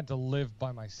 I had to live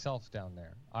by myself down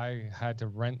there. I had to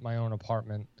rent my own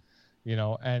apartment, you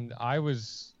know, and I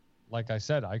was, like I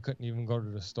said, I couldn't even go to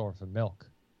the store for milk,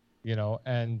 you know,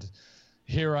 and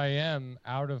here I am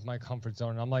out of my comfort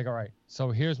zone. I'm like, all right,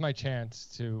 so here's my chance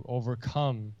to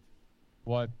overcome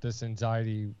what this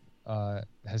anxiety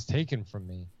has taken from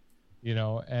me, you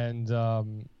know. And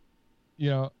you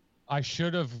know, I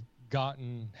should have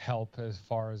gotten help as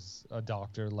far as a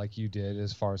doctor like you did,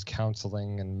 as far as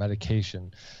counseling and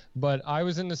medication, but I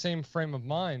was in the same frame of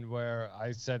mind where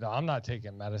I said, I'm not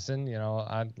taking medicine, you know.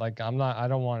 I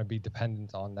don't want to be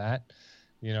dependent on that,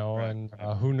 you know. Right. And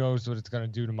who knows what it's going to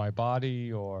do to my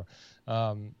body, or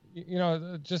you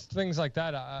know, just things like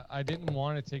that. I didn't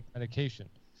want to take medication.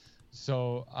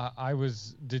 So I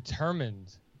was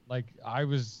determined, like I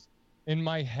was in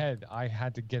my head, I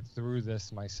had to get through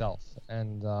this myself.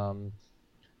 And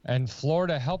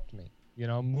Florida helped me, you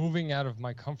know, moving out of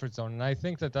my comfort zone. And I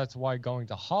think that that's why going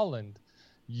to Holland,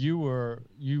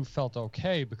 you felt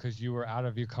okay, because you were out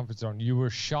of your comfort zone. You were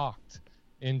shocked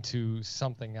into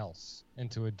something else,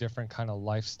 into a different kind of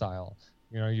lifestyle.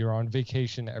 You know, you're on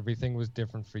vacation, everything was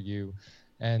different for you,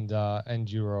 and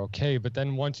you were okay. But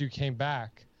then once you came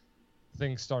back,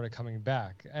 things started coming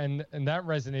back, and that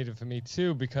resonated for me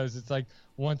too, because it's like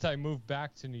once I moved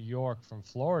back to New York from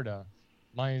Florida,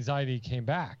 my anxiety came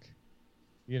back,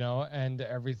 you know, and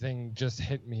everything just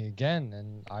hit me again,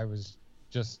 and I was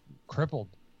just crippled,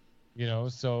 you know.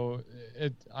 So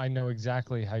I know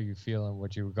exactly how you feel and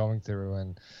what you were going through.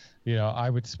 And you know, I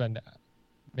would spend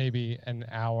maybe an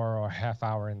hour or half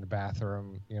hour in the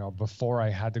bathroom, you know, before I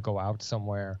had to go out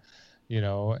somewhere, you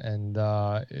know. And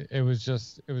it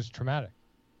was traumatic,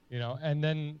 you know. And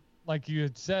then like you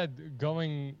had said,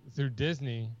 going through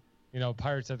Disney,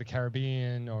 Pirates of the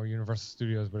Caribbean or Universal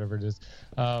Studios, whatever it is,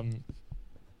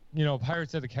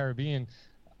 Pirates of the Caribbean.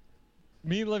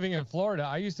 Me living in Florida,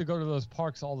 I used to go to those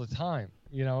parks all the time,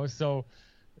 so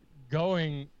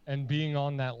going and being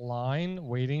on that line,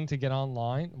 waiting to get on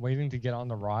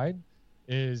the ride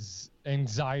is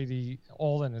anxiety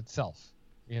all in itself,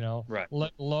 Right.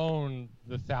 let alone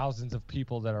the thousands of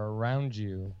people that are around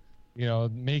you,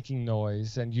 making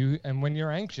noise. And when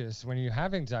you're anxious, when you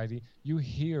have anxiety, you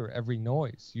hear every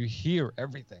noise, you hear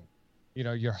everything,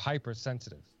 you're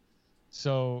hypersensitive.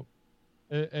 So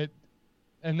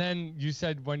and then you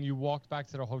said when you walked back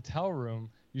to the hotel room,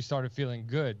 you started feeling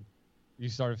good. You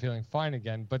started feeling fine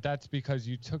again, but that's because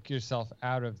you took yourself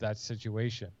out of that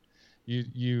situation.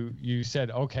 You said,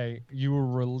 okay, you were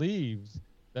relieved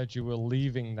that you were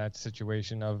leaving that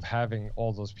situation of having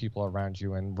all those people around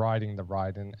you and riding the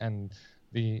ride, and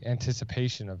the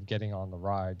anticipation of getting on the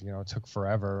ride, took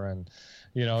forever. And,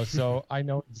 so I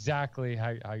know exactly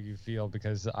how you feel,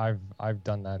 because I've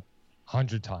done that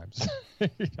 100 times.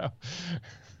 Yeah,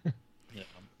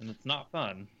 and it's not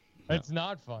fun. It's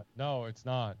not fun. No, it's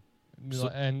not. So-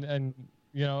 And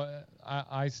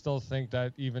I still think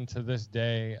that even to this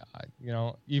day,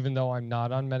 even though I'm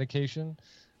not on medication,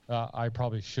 I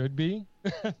probably should be,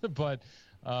 but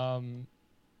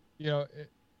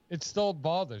it still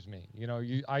bothers me.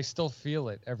 I still feel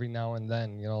it every now and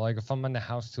then. Like if I'm in the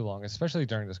house too long, especially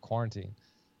during this quarantine.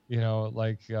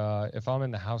 If I'm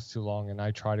in the house too long and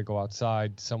I try to go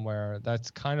outside somewhere that's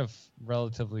kind of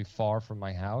relatively far from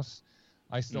my house,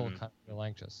 I still kind of feel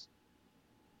anxious.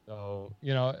 So,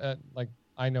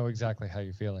 I know exactly how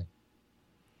you're feeling.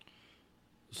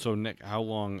 So Nick, how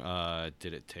long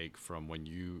did it take from when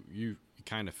you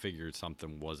kind of figured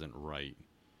something wasn't right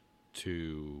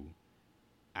to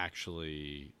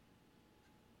actually,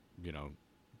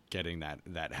 getting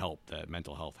that help, that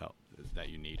mental health help that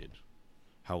you needed?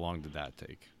 How long did that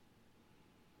take?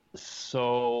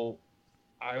 So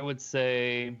I would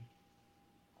say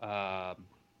the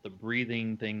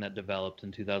breathing thing that developed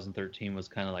in 2013 was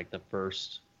kind of like the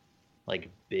first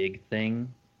big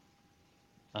thing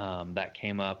that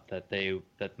came up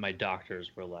that my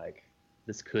doctors were like,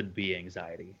 this could be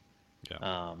anxiety.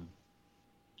 Yeah.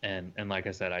 And like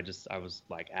I said, I was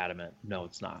like adamant, no,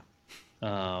 it's not.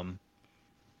 And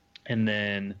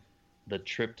then the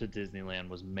trip to Disneyland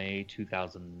was May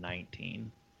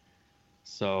 2019.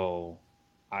 So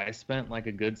I spent like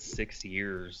a good 6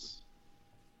 years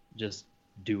just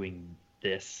doing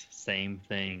this same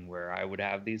thing, where I would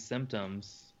have these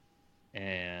symptoms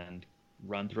and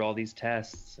run through all these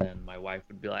tests, and my wife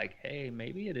would be like, hey,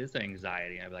 maybe it is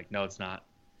anxiety. And I'd be like, no, it's not.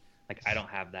 Like, I don't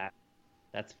have that.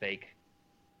 That's fake.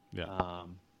 Yeah.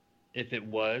 If it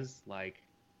was, like,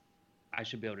 I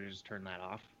should be able to just turn that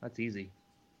off. That's easy.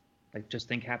 Like, just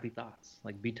think happy thoughts.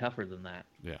 Like, be tougher than that.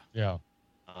 Yeah. Yeah.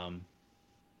 And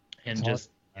It's just,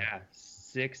 hard.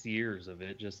 6 years of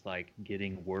it just, like,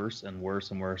 getting worse and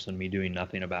worse and worse, and me doing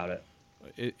nothing about it.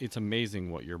 It's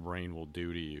amazing what your brain will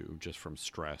do to you just from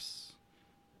stress.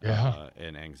 Yeah.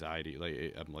 And anxiety.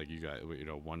 Like you guys,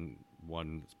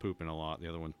 one's pooping a lot, the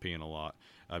other one's peeing a lot.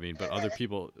 I mean, but other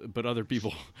people,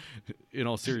 in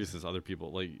all seriousness, other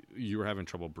people, like, you were having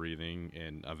trouble breathing,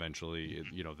 and eventually,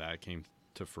 that came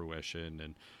to fruition.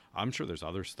 And I'm sure there's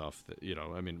other stuff that,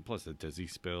 plus the dizzy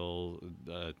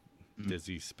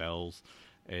spells.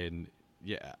 And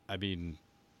yeah, I mean,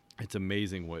 it's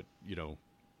amazing what,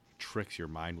 tricks your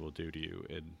mind will do to you.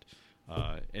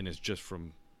 And it's just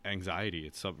from anxiety.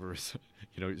 It's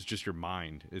it's just your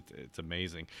mind. It's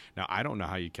amazing. Now, I don't know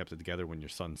how you kept it together when your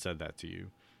son said that to you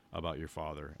about your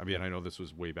father. I mean, I know this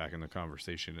was way back in the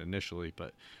conversation initially,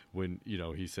 but when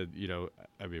he said, you're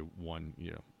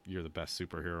the best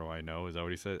superhero I know. Is that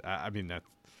what he said? I mean, that's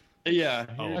Yeah.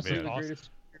 Oh, You're man. the greatest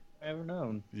I've ever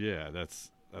known. yeah, that's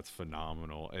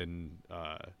phenomenal. And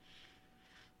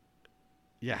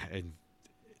yeah, and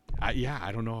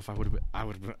I don't know if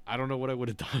I don't know what I would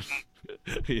have done.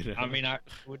 I mean, I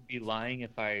would be lying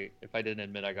if I didn't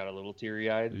admit I got a little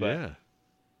teary-eyed, but Yeah.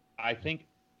 I think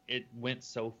it went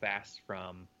so fast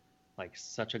from like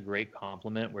such a great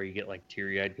compliment where you get like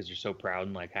teary-eyed because you're so proud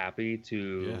and like happy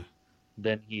to Yeah.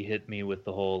 then he hit me with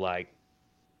the whole like,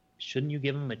 shouldn't you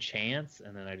give him a chance?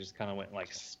 And then I just kind of went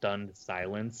like stunned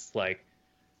silence, like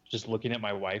just looking at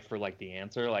my wife for like the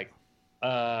answer, like,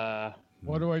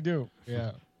 What do I do?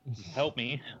 Yeah. help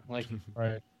me. Like,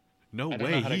 Right. No I don't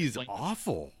way. know how to He's explain it.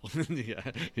 awful.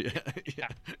 yeah.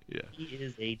 he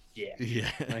is a dick. Yeah.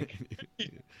 Like,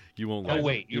 You won't oh like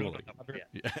wait, him. you won't don't like him.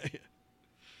 know. Yeah.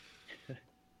 Yeah.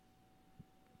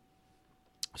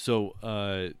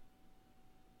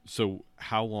 So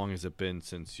how long has it been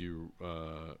since you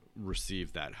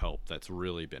received that help that's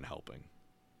really been helping?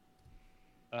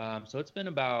 So it's been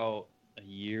about a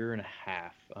year and a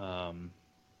half.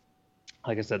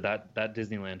 Like I said, that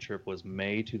Disneyland trip was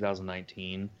May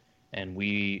 2019, and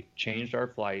we changed our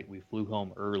flight. We flew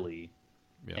home early,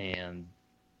 and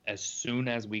as soon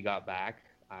as we got back,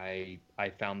 I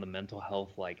found the mental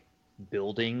health like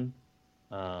building,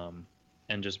 and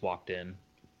just walked in.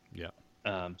 Yeah.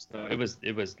 So it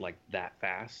was like that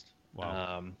fast.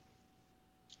 Wow.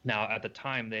 Now at the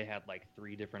time they had like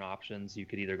 3 different options. You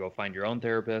could either go find your own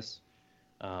therapist.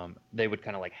 They would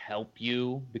kind of like help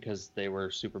you because they were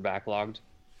super backlogged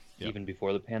even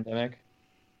before the pandemic.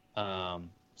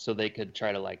 So they could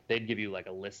try to like, they'd give you like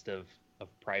a list of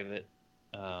private,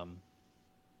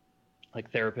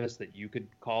 like therapists that you could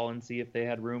call and see if they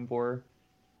had room for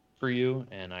you.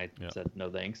 And I said,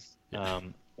 no, thanks.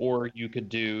 Or you could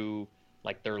do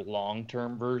like their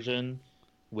long-term version,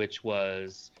 which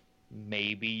was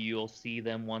maybe you'll see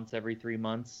them once every 3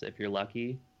 months if you're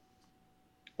lucky.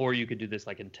 Or you could do this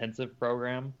like intensive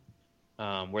program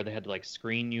where they had to like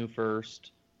screen you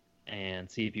first and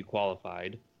see if you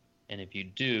qualified. And if you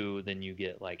do, then you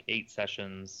get like 8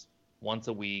 sessions once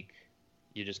a week.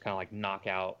 You just kind of like knock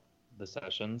out the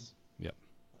sessions. Yep.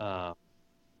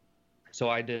 So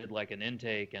I did like an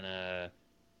intake and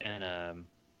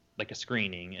like a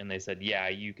screening, and they said, yeah,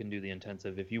 you can do the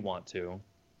intensive if you want to.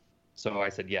 So I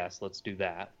said, yes, let's do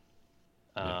that.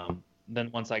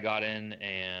 Then once I got in,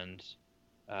 and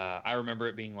I remember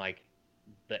it being like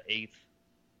the 8th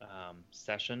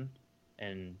session,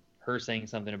 and her saying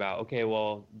something about, okay,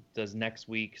 well, does next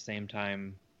week, same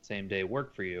time, same day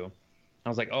work for you? I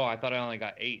was like, oh, I thought I only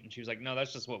got 8. And she was like, no,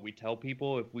 that's just what we tell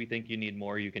people. If we think you need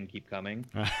more, you can keep coming.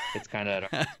 It's kind of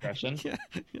at our discretion.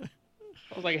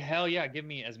 I was like, hell yeah, give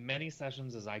me as many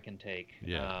sessions as I can take.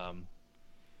 Yeah.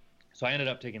 So I ended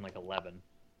up taking like 11.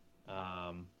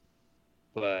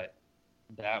 But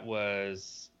that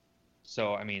was,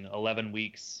 so I mean, 11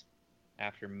 weeks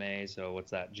after May. So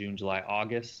what's that? June, July,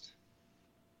 August.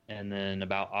 And then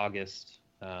about August,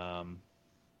 I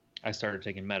started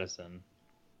taking medicine.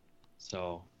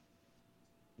 So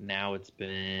now it's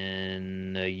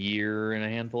been a year and a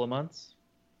handful of months.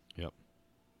 Yep.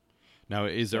 Now,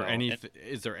 is there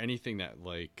anything that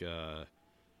like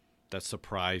that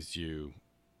surprised you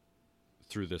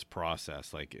through this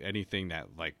process? Like anything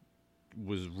that like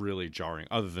was really jarring,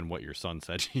 other than what your son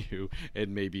said to you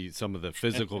and maybe some of the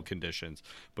physical conditions?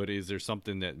 But is there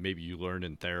something that maybe you learned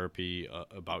in therapy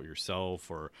about yourself,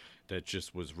 or that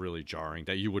just was really jarring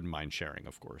that you wouldn't mind sharing?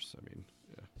 Of course. I mean,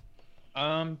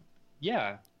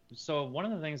 yeah. So one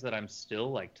of the things that I'm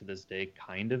still like to this day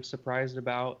kind of surprised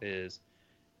about is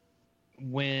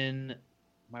when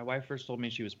my wife first told me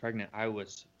she was pregnant, I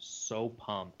was so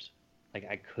pumped. Like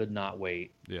I could not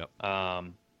wait. Yeah.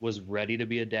 Was ready to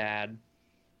be a dad.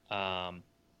 And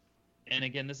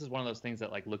again, this is one of those things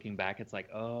that like looking back, it's like,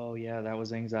 oh yeah, that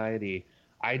was anxiety.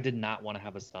 I did not want to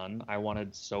have a son. I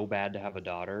wanted so bad to have a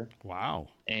daughter. Wow.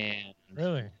 And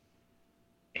Really?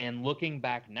 And looking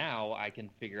back now, I can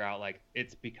figure out like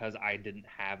it's because I didn't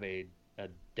have a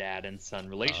dad and son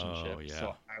relationship. Oh, yeah.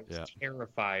 So I was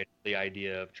terrified of the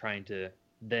idea of trying to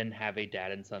then have a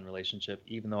dad and son relationship,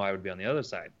 even though I would be on the other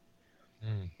side.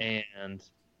 And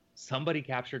somebody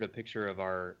captured a picture of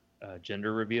our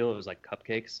gender reveal. It was like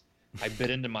cupcakes. I bit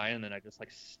into mine, and then I just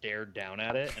like stared down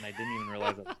at it, and I didn't even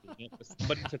realize I was doing it. But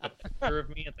somebody took a picture of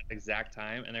me at that exact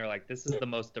time, and they were like, "This is the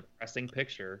most depressing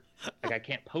picture. Like I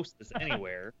can't post this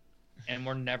anywhere, and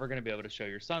we're never going to be able to show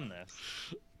your son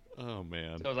this." Oh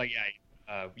man. So I was like,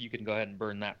 "Yeah, you can go ahead and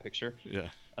burn that picture."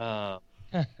 Yeah.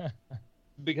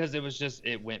 Because it was just,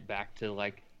 it went back to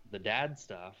like the dad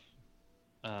stuff.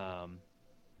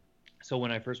 So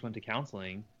when I first went to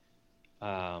counseling,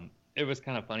 it was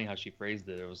kind of funny how she phrased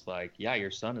it. It was like, yeah,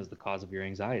 your son is the cause of your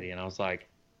anxiety. And I was like,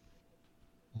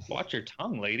 watch your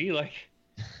tongue, lady. Like,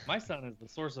 my son is the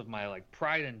source of my like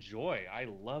pride and joy. I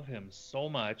love him so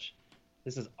much.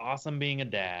 This is awesome being a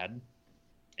dad.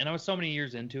 And I was so many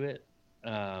years into it.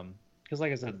 Because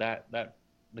like I said, that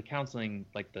the counseling,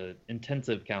 like the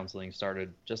intensive counseling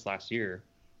started just last year.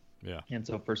 Yeah. And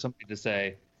so for somebody to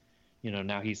say, you know,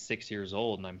 now he's 6 years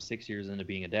old and I'm 6 years into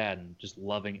being a dad and just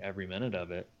loving every minute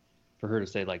of it, for her to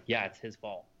say like, yeah, it's his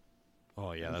fault.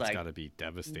 Oh yeah, It's that's like, got to be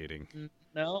devastating.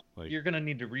 No, Like- you're going to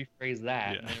need to rephrase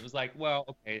that. Yeah. And it was like, well,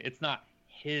 okay, it's not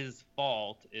his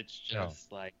fault. It's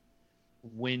just like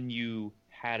when you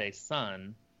had a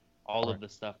son, all of the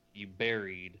stuff you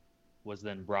buried was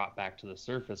then brought back to the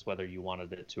surface, whether you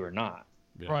wanted it to or not.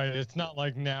 Yeah. Right. It's not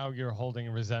like now you're holding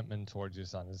resentment towards your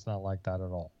son. It's not like that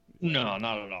at all. No,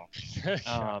 not at all.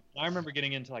 I remember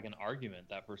getting into like an argument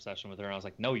that first session with her, and I was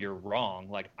like, "No, you're wrong.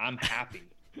 Like, I'm happy,"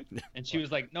 and she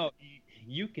was like, "No,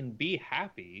 you can be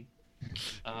happy."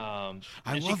 I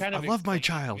love my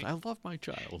child. I love my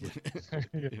child.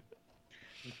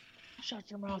 Shut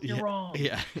your mouth. You're wrong.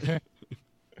 Yeah.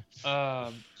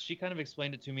 She kind of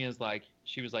explained it to me as like,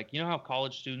 she was like, you know how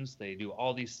college students, they do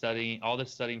all this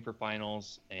studying for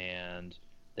finals, and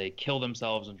they kill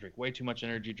themselves and drink way too much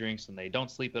energy drinks, and they don't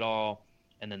sleep at all,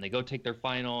 and then they go take their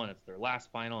final, and it's their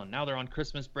last final, and now they're on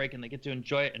Christmas break, and they get to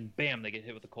enjoy it, and bam, they get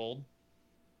hit with a cold.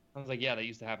 I was like, yeah, that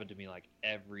used to happen to me like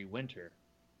every winter.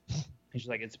 And she's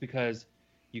like, it's because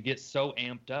you get so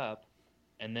amped up,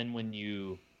 and then when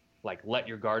you like let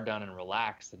your guard down and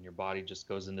relax, and your body just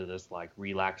goes into this like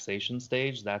relaxation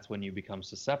stage, that's when you become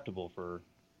susceptible for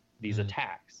these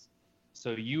attacks.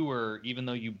 So you were, even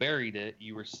though you buried it,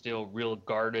 you were still real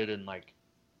guarded and like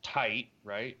tight,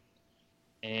 right?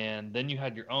 And then you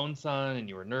had your own son, and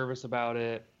you were nervous about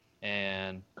it,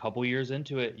 and a couple years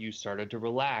into it, you started to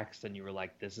relax, and you were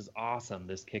like, this is awesome,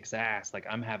 this kicks ass, like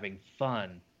I'm having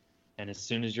fun. And as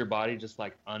soon as your body just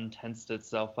like untensed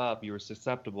itself up, you were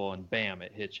susceptible, and bam,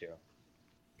 it hit you.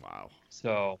 Wow.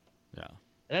 So yeah,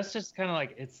 that's just kind of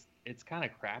like, it's kind of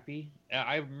crappy.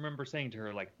 I remember saying to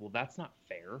her like, well, that's not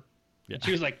fair. Yeah. And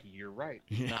she was like, you're right,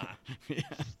 it's not. Yeah.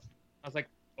 I was like,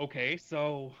 okay,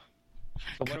 so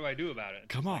what do I do about it?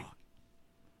 Come on.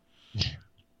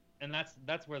 And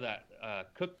that's where that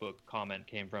cookbook comment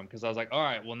came from, because I was like, all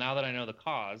right, well, now that I know the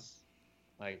cause,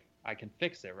 like I can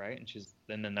fix it, right?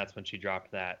 And then that's when she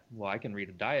dropped that, well, I can read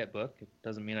a diet book. It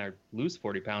doesn't mean I lose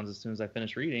 40 pounds as soon as I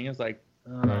finish reading. It was like,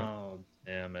 oh,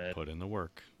 damn it. Put in the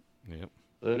work. Yep.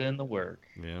 Put in the work.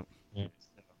 Yep.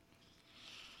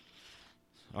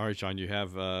 All right, Sean, you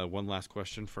have one last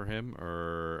question for him,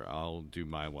 or I'll do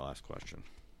my last question?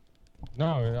 No,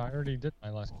 I already did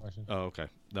my last question. Oh, okay.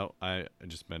 No, I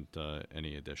just meant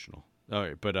any additional. All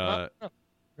right, but No,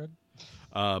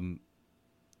 good.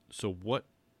 So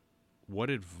what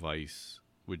advice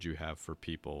would you have for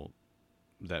people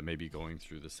that may be going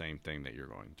through the same thing that you're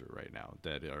going through right now,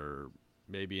 that are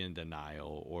maybe in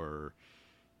denial, or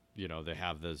they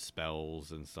have the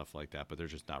spells and stuff like that, but they're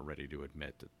just not ready to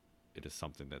admit that it is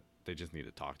something that they just need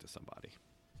to talk to somebody?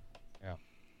 Yeah.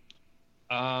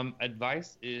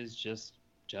 Advice is just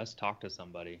talk to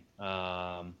somebody.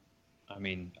 I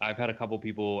mean, I've had a couple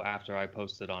people after I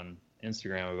posted on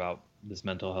Instagram about this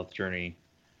mental health journey.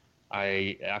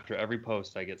 After every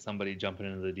post, I get somebody jumping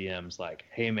into the DMs like,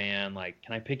 hey man, like,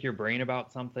 can I pick your brain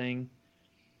about something?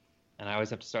 And I always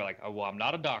have to start like, oh, well, I'm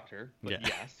not a doctor, but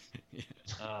yes.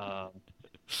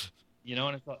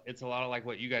 And it's a lot of like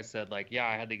what you guys said, like, yeah,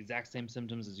 I had the exact same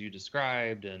symptoms as you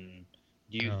described, and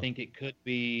do you think it could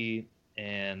be?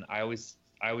 And I always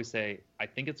say, I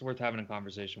think it's worth having a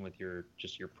conversation with your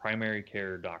primary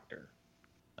care doctor.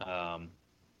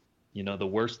 The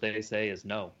worst they say is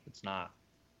no, it's not.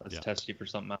 Let's test you for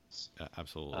something else. Yeah,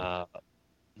 absolutely.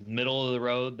 Middle of the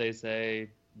road, they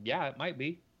say, yeah, it might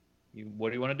be. What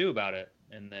do you want to do about it?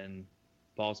 And then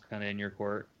ball's kind of in your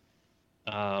court.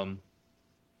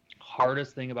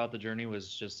 Hardest thing about the journey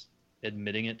was just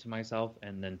admitting it to myself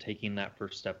and then taking that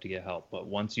first step to get help. But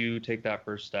once you take that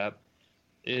first step,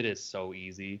 it is so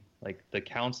easy. Like the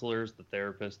counselors, the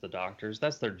therapists, the doctors,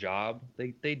 that's their job.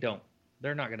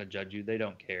 They're not going to judge you. They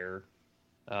don't care.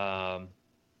 I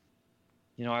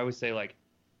always say, like,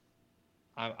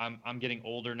 I'm getting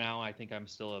older now. I think I'm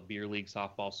still a beer league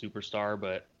softball superstar,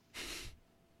 but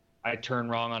I turn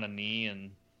wrong on a knee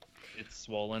and it's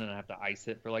swollen and I have to ice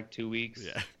it for like 2 weeks.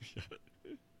 Yeah.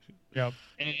 Yep.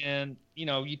 And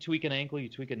you tweak an ankle, you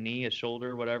tweak a knee, a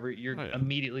shoulder, whatever, you're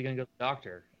immediately going to go to the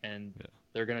doctor, and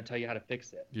they're going to tell you how to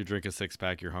fix it. You drink a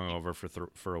 6-pack, you're hungover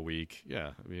for a week.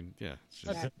 Yeah. I mean, yeah.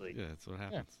 Exactly. Yeah, that's what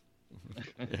happens.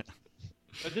 Yeah.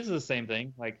 But this is the same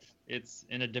thing. Like, it's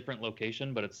in a different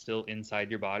location, but it's still inside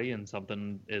your body, and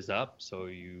something is up. So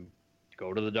you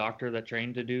go to the doctor that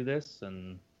trained to do this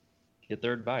and get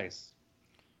their advice.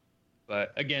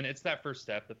 But again, it's that first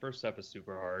step. The first step is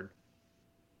super hard.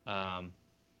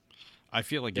 I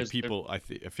feel like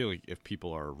if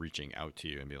people are reaching out to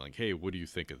you and be like, hey, what do you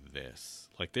think of this?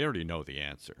 Like, they already know the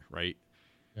answer, right?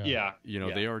 Yeah.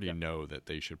 They already know that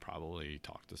they should probably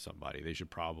talk to somebody. They should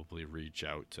probably reach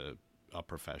out to a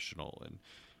professional, and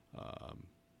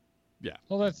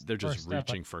well, they're just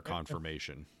reaching for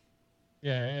confirmation.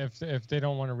 Yeah, if they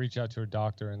don't want to reach out to a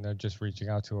doctor and they're just reaching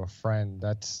out to a friend,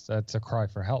 that's a cry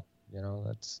for help.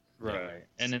 That's right.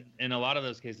 And in a lot of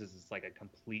those cases, it's like a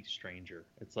complete stranger.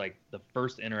 It's like the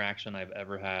first interaction I've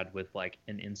ever had with like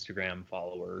an Instagram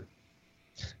follower,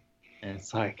 and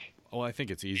it's like, Oh, I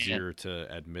think it's easier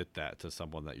to admit that to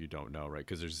someone that you don't know, right?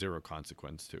 Because there's zero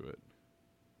consequence to it.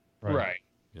 Right.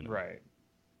 You know? Right.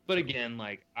 But again,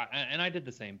 like, I did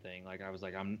the same thing. Like, I was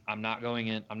like, I'm not going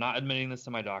in. I'm not admitting this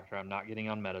to my doctor. I'm not getting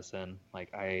on medicine.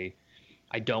 Like, I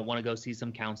don't want to go see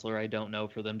some counselor I don't know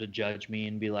for them to judge me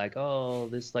and be like, oh,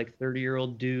 this like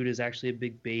 30-year-old dude is actually a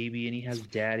big baby and he has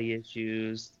daddy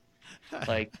issues.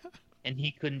 Like, and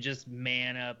he couldn't just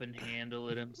man up and handle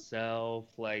it himself.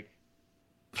 Like,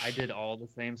 I did all the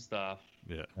same stuff.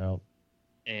 Yeah. Yep.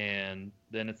 And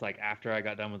then it's like after I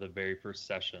got done with the very first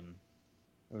session,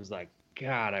 it was like,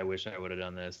 God, I wish I would have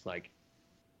done this. Like,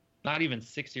 not even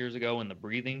 6 years ago when the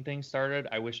breathing thing started.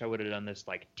 I wish I would have done this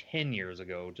like 10 years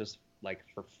ago, just like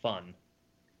for fun.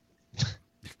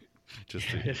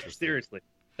 Seriously,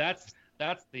 that's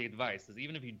the advice. Is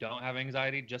even if you don't have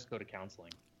anxiety, just go to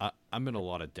counseling. I'm in a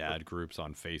lot of dad groups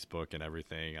on Facebook and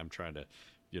everything. I'm trying to,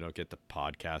 get the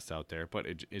podcast out there, but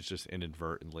it's just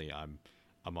inadvertently I'm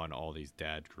on all these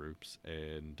dad groups,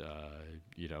 and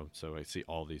so I see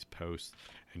all these posts,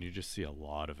 and you just see a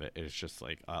lot of it. It's just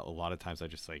like a lot of times I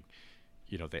just like,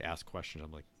 they ask questions.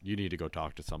 I'm like, you need to go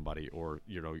talk to somebody, or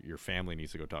your family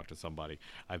needs to go talk to somebody.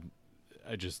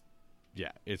 It's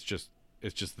just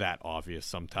that obvious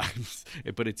sometimes.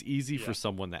 But it's easy for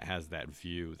someone that has that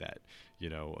view, that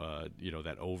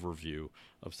that overview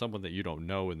of someone that you don't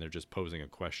know, and they're just posing a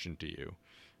question to you,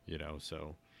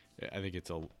 So I think it's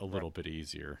a little bit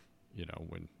easier,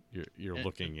 when you're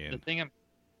looking in.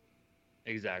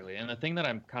 Exactly, and the thing that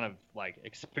I'm kind of like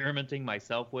experimenting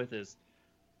myself with is,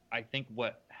 I think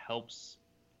what helps,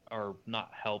 or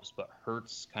not helps, but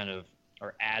hurts kind of,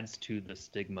 or adds to the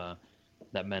stigma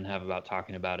that men have about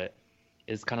talking about it,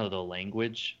 is kind of the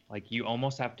language. Like, you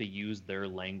almost have to use their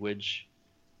language,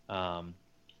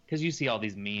 because you see all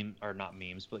these not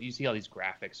memes, but you see all these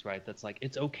graphics, right? That's like,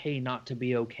 it's okay not to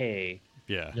be okay.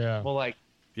 Yeah. Well, like,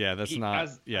 yeah, that's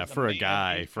as for a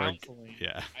guy,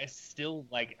 I still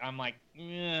like, I'm like,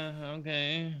 yeah,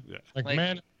 okay. Yeah. Like,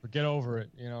 man, get over it,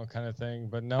 kind of thing.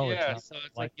 But no, yeah, it's so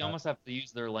it's like you almost have to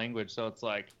use their language. So it's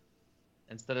like,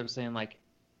 instead of saying like,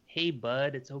 hey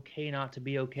bud, it's okay not to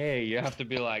be okay, you have to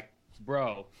be like,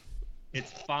 bro,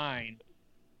 it's fine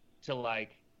to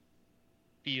like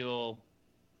feel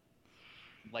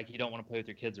like you don't want to play with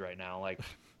your kids right now. Like,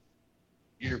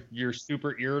 you're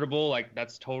super irritable. Like,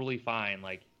 that's totally fine.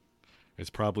 Like,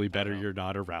 it's probably better you're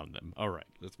not around them. All right.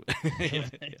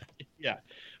 Yeah.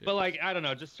 But like, I don't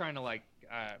know, just trying to like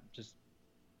just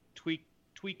tweak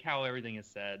how everything is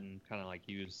said, and kind of like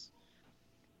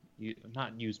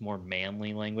not use more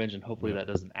manly language, and hopefully that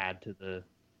doesn't add to the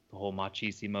whole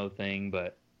machismo thing.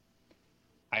 But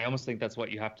I almost think that's what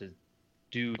you have to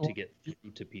do to get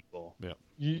through to people. Yeah.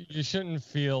 You shouldn't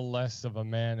feel less of a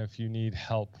man if you need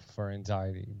help for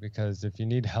anxiety, because if you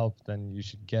need help, then you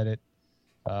should get it.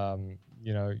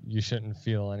 You shouldn't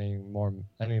feel any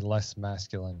less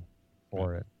masculine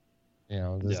for it.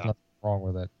 There's nothing wrong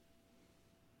with it.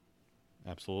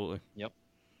 Absolutely. Yep.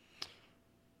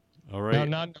 All right. Now,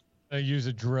 not to use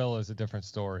a drill is a different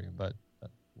story, but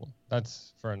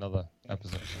that's for another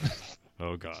episode.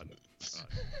 Oh God.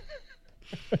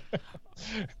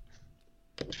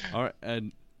 All right,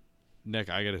 and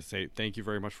Nick, I gotta say thank you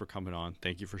very much for coming on.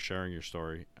 Thank you for sharing your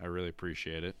story. I really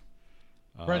appreciate it.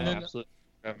 Brendan, absolutely.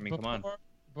 Come on.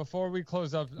 Before we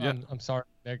close up, Yeah. I'm sorry,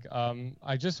 Nick.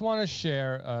 I just want to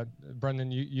share,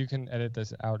 Brendan, you can edit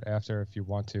this out after if you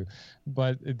want to,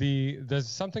 but there's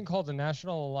something called the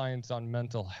National Alliance on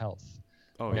Mental Health.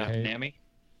 Oh yeah, Okay? NAMI?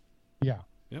 Yeah.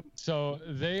 Yep. So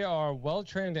they are well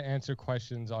trained to answer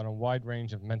questions on a wide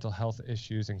range of mental health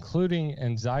issues, including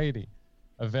anxiety.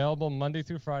 Available Monday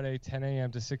through Friday, 10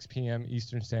 a.m. to 6 p.m.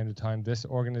 Eastern Standard Time, this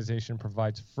organization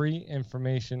provides free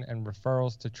information and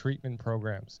referrals to treatment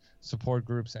programs, support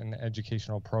groups, and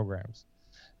educational programs.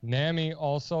 NAMI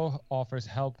also offers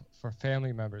help for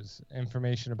family members,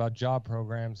 information about job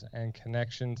programs, and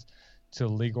connections to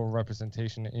legal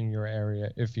representation in your area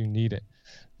if you need it.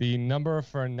 The number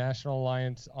for National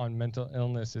Alliance on Mental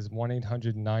Illness is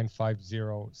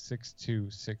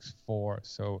 1-800-950-6264.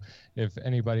 So if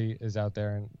anybody is out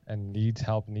there and needs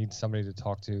help, needs somebody to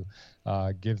talk to,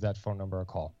 give that phone number a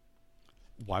call.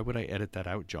 Why would I edit that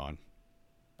out, John?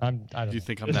 I don't know. Do you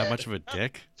think I'm that much of a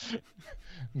dick?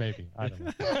 Maybe. I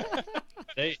don't know.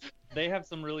 They have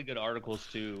some really good articles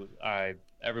too. I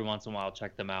every once in a while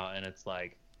check them out, and it's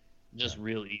like just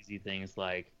real easy things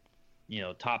like,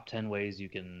 top 10 ways you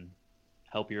can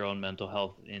help your own mental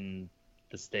health in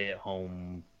the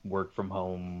stay-at-home,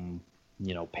 work-from-home,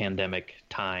 pandemic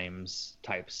times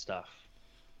type stuff.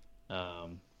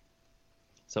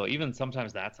 So even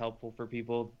sometimes that's helpful for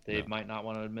people. They Yeah. might not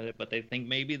want to admit it, but they think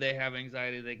maybe they have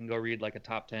anxiety. They can go read like a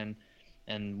top 10,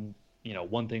 and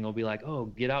one thing will be like, oh,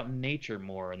 get out in nature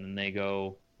more, and then they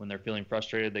go, when they're feeling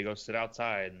frustrated, they go sit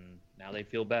outside, and now they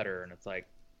feel better. And it's like,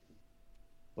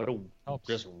 what a Helps.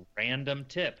 just random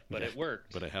tip, but Yeah, it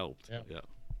worked. But it helped. Yeah. Yeah.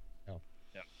 Yeah.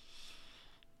 Yeah.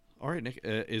 All right, Nick.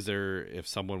 Is there, if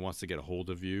someone wants to get a hold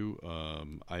of you,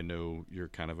 I know you're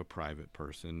kind of a private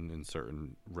person in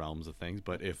certain realms of things,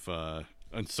 but if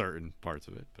in certain parts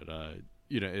of it, but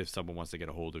if someone wants to get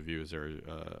a hold of you, is there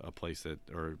a place that,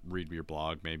 or read your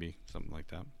blog, maybe something like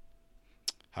that?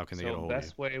 How can they get a So hold of you?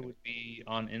 best way would be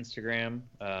on Instagram.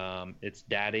 It's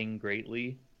Dadding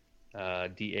Greatly,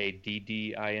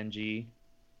 DADDING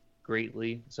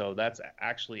Greatly. So that's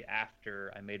actually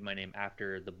after I made my name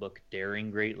after the book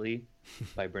Daring Greatly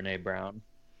by Brene Brown,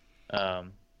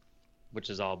 which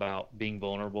is all about being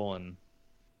vulnerable and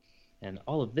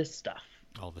all of this stuff.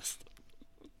 All this.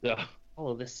 So,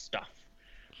 all of this stuff.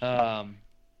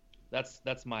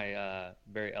 That's my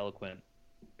very eloquent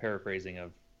paraphrasing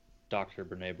of Dr.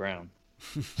 Brene Brown.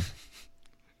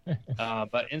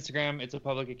 But Instagram, it's a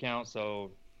public account,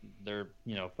 so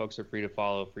folks are free to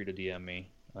follow, free to DM me.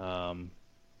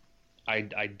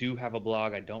 I do have a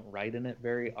blog. I don't write in it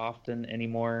very often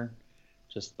anymore.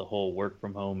 Just the whole work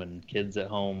from home and kids at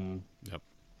home. Yep.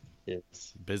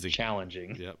 It's Busy.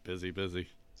 challenging. Yep. Busy.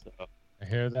 So, I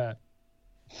hear that.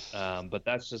 but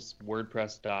that's just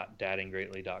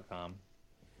wordpress.daddinggreatly.com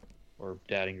or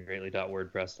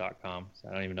daddinggreatly.wordpress.com. So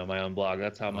I don't even know my own blog.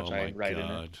 That's how much Oh I my write in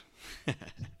God. it.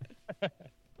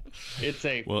 It's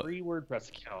a Well, free WordPress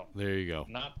account, There you go.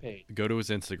 not paid. Go to his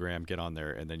Instagram, get on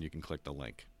there, and then you can click the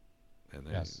link. And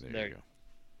then Yes. there There you you go.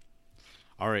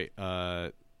 All right.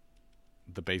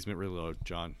 The Basement Reload,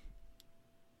 John.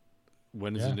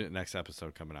 When is Yeah. the next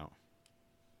episode coming out?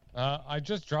 I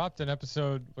just dropped an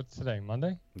episode. What's today?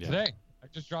 Monday? Yeah. Today. I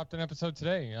just dropped an episode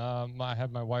today. I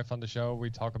had my wife on the show. We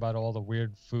talk about all the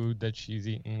weird food that she's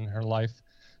eaten in her life.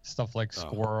 Stuff like Oh,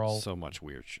 squirrel, so much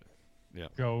weird shit.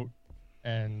 goat,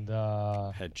 and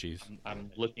Head cheese.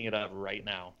 I'm looking it up right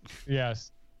now.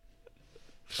 yes.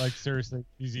 Like seriously,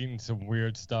 he's eating some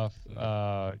weird stuff. You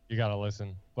gotta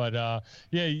listen. But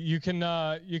yeah, you can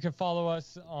follow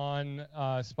us on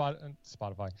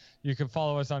Spotify. You can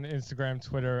follow us on Instagram,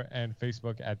 Twitter, and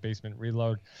Facebook at Basement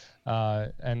Reload.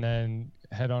 And then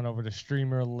head on over to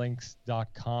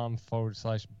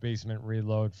streamerlinks.com/Basement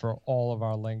Reload for all of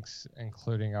our links,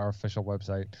 including our official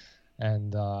website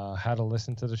and how to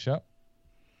listen to the show.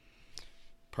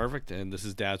 Perfect. And this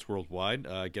is Dads Worldwide.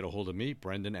 Get a hold of me,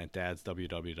 Brendan, at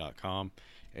dadsww.com.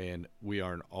 And we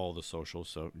are on all the socials,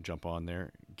 so jump on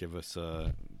there. Give us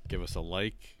a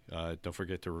like. Don't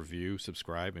forget to review,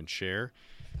 subscribe, and share.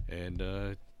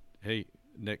 And hey,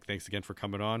 Nick, thanks again for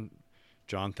coming on.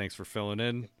 John, thanks for filling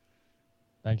in.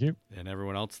 Thank you. And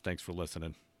everyone else, thanks for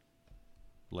listening.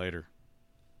 Later.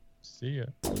 See ya.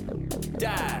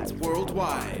 Dads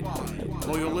Worldwide.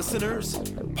 Loyal listeners,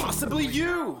 possibly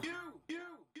you.